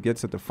existed that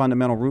gets at the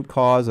fundamental root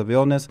cause of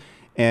illness.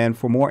 And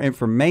for more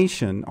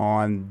information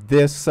on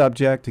this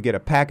subject, to get a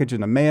package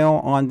in the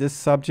mail on this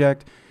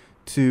subject,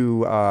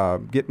 to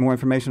get more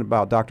information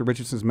about Dr.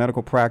 Richardson's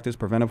medical practice,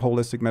 preventive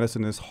holistic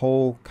medicine, this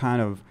whole kind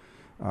of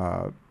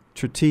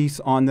treatise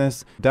on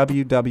this,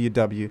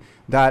 www.acpm.net.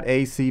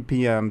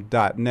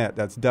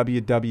 That's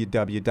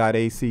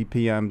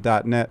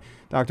www.acpm.net.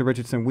 Dr.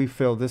 Richardson, we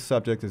feel this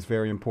subject is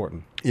very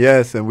important.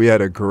 Yes, and we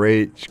had a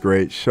great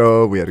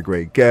show. We had a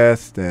great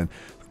guest, and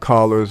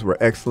callers were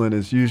excellent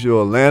as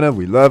usual. Atlanta,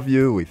 we love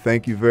you. We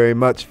thank you very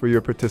much for your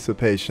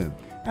participation.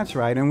 That's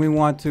right, and we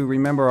want to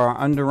remember our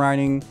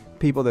underwriting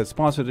people that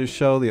sponsor this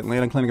show, the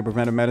Atlanta Clinic of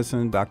Preventive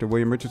Medicine, Dr.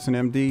 William Richardson,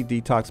 MD,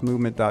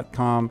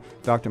 DetoxMovement.com,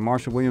 Dr.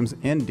 Marshall Williams,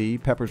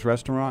 ND, Pepper's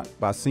Restaurant,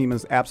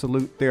 Basima's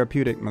Absolute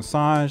Therapeutic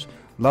Massage,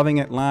 Loving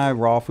It Live,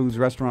 Raw Foods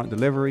Restaurant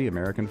Delivery,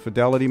 American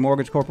Fidelity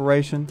Mortgage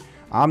Corporation,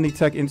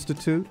 Omnitech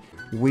Institute.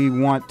 We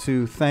want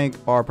to thank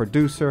our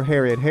producer,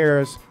 Harriet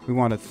Harris. We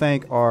want to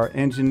thank our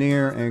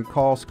engineer and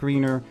call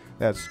screener,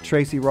 that's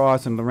Tracy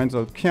Ross and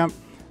Lorenzo Kemp.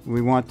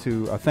 We want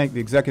to thank the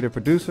executive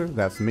producer,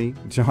 that's me,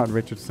 John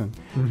Richardson.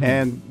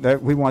 And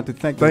we want to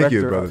thank Thank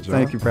you, Brother John.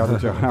 Thank you, Brother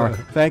John. All right.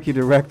 Thank you,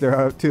 Director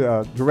of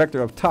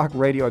Talk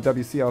Radio at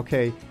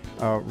WCLK,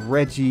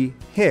 Reggie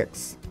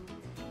Hicks.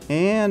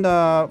 And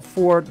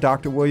for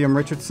Dr. William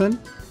Richardson,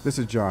 this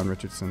is John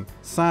Richardson,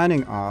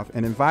 signing off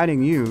and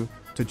inviting you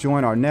to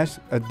join our next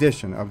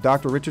edition of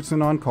Dr.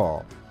 Richardson on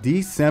Call,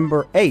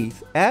 December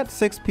 8th at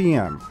 6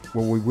 p.m.,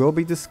 where we will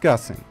be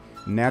discussing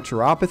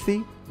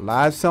naturopathy,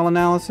 live cell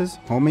analysis,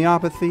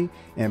 homeopathy,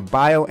 and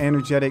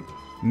bioenergetic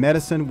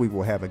medicine. We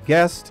will have a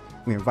guest.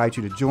 We invite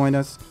you to join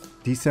us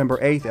December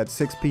 8th at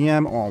 6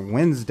 p.m. on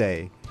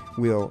Wednesday.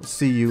 We'll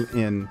see you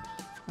in,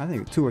 I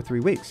think, 2 or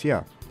 3 weeks.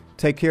 Yeah.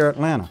 Take care,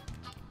 Atlanta.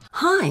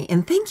 Hi,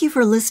 and thank you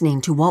for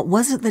listening to what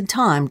was at the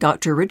time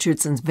Dr.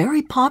 Richardson's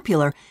very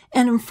popular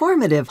and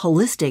informative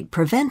holistic,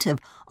 preventive,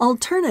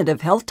 alternative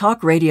health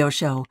talk radio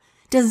show,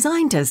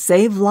 designed to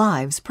save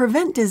lives,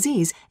 prevent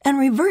disease, and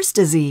reverse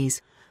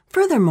disease.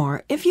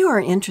 Furthermore, if you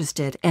are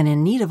interested and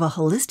in need of a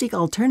holistic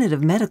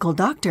alternative medical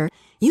doctor,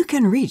 you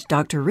can reach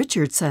Dr.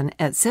 Richardson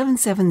at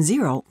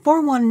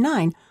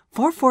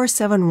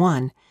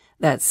 770-419-4471.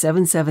 That's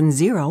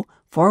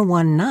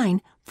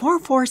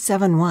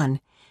 770-419-4471.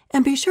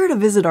 And be sure to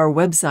visit our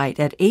website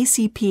at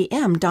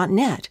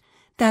acpm.net.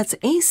 That's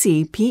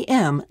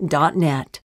acpm.net.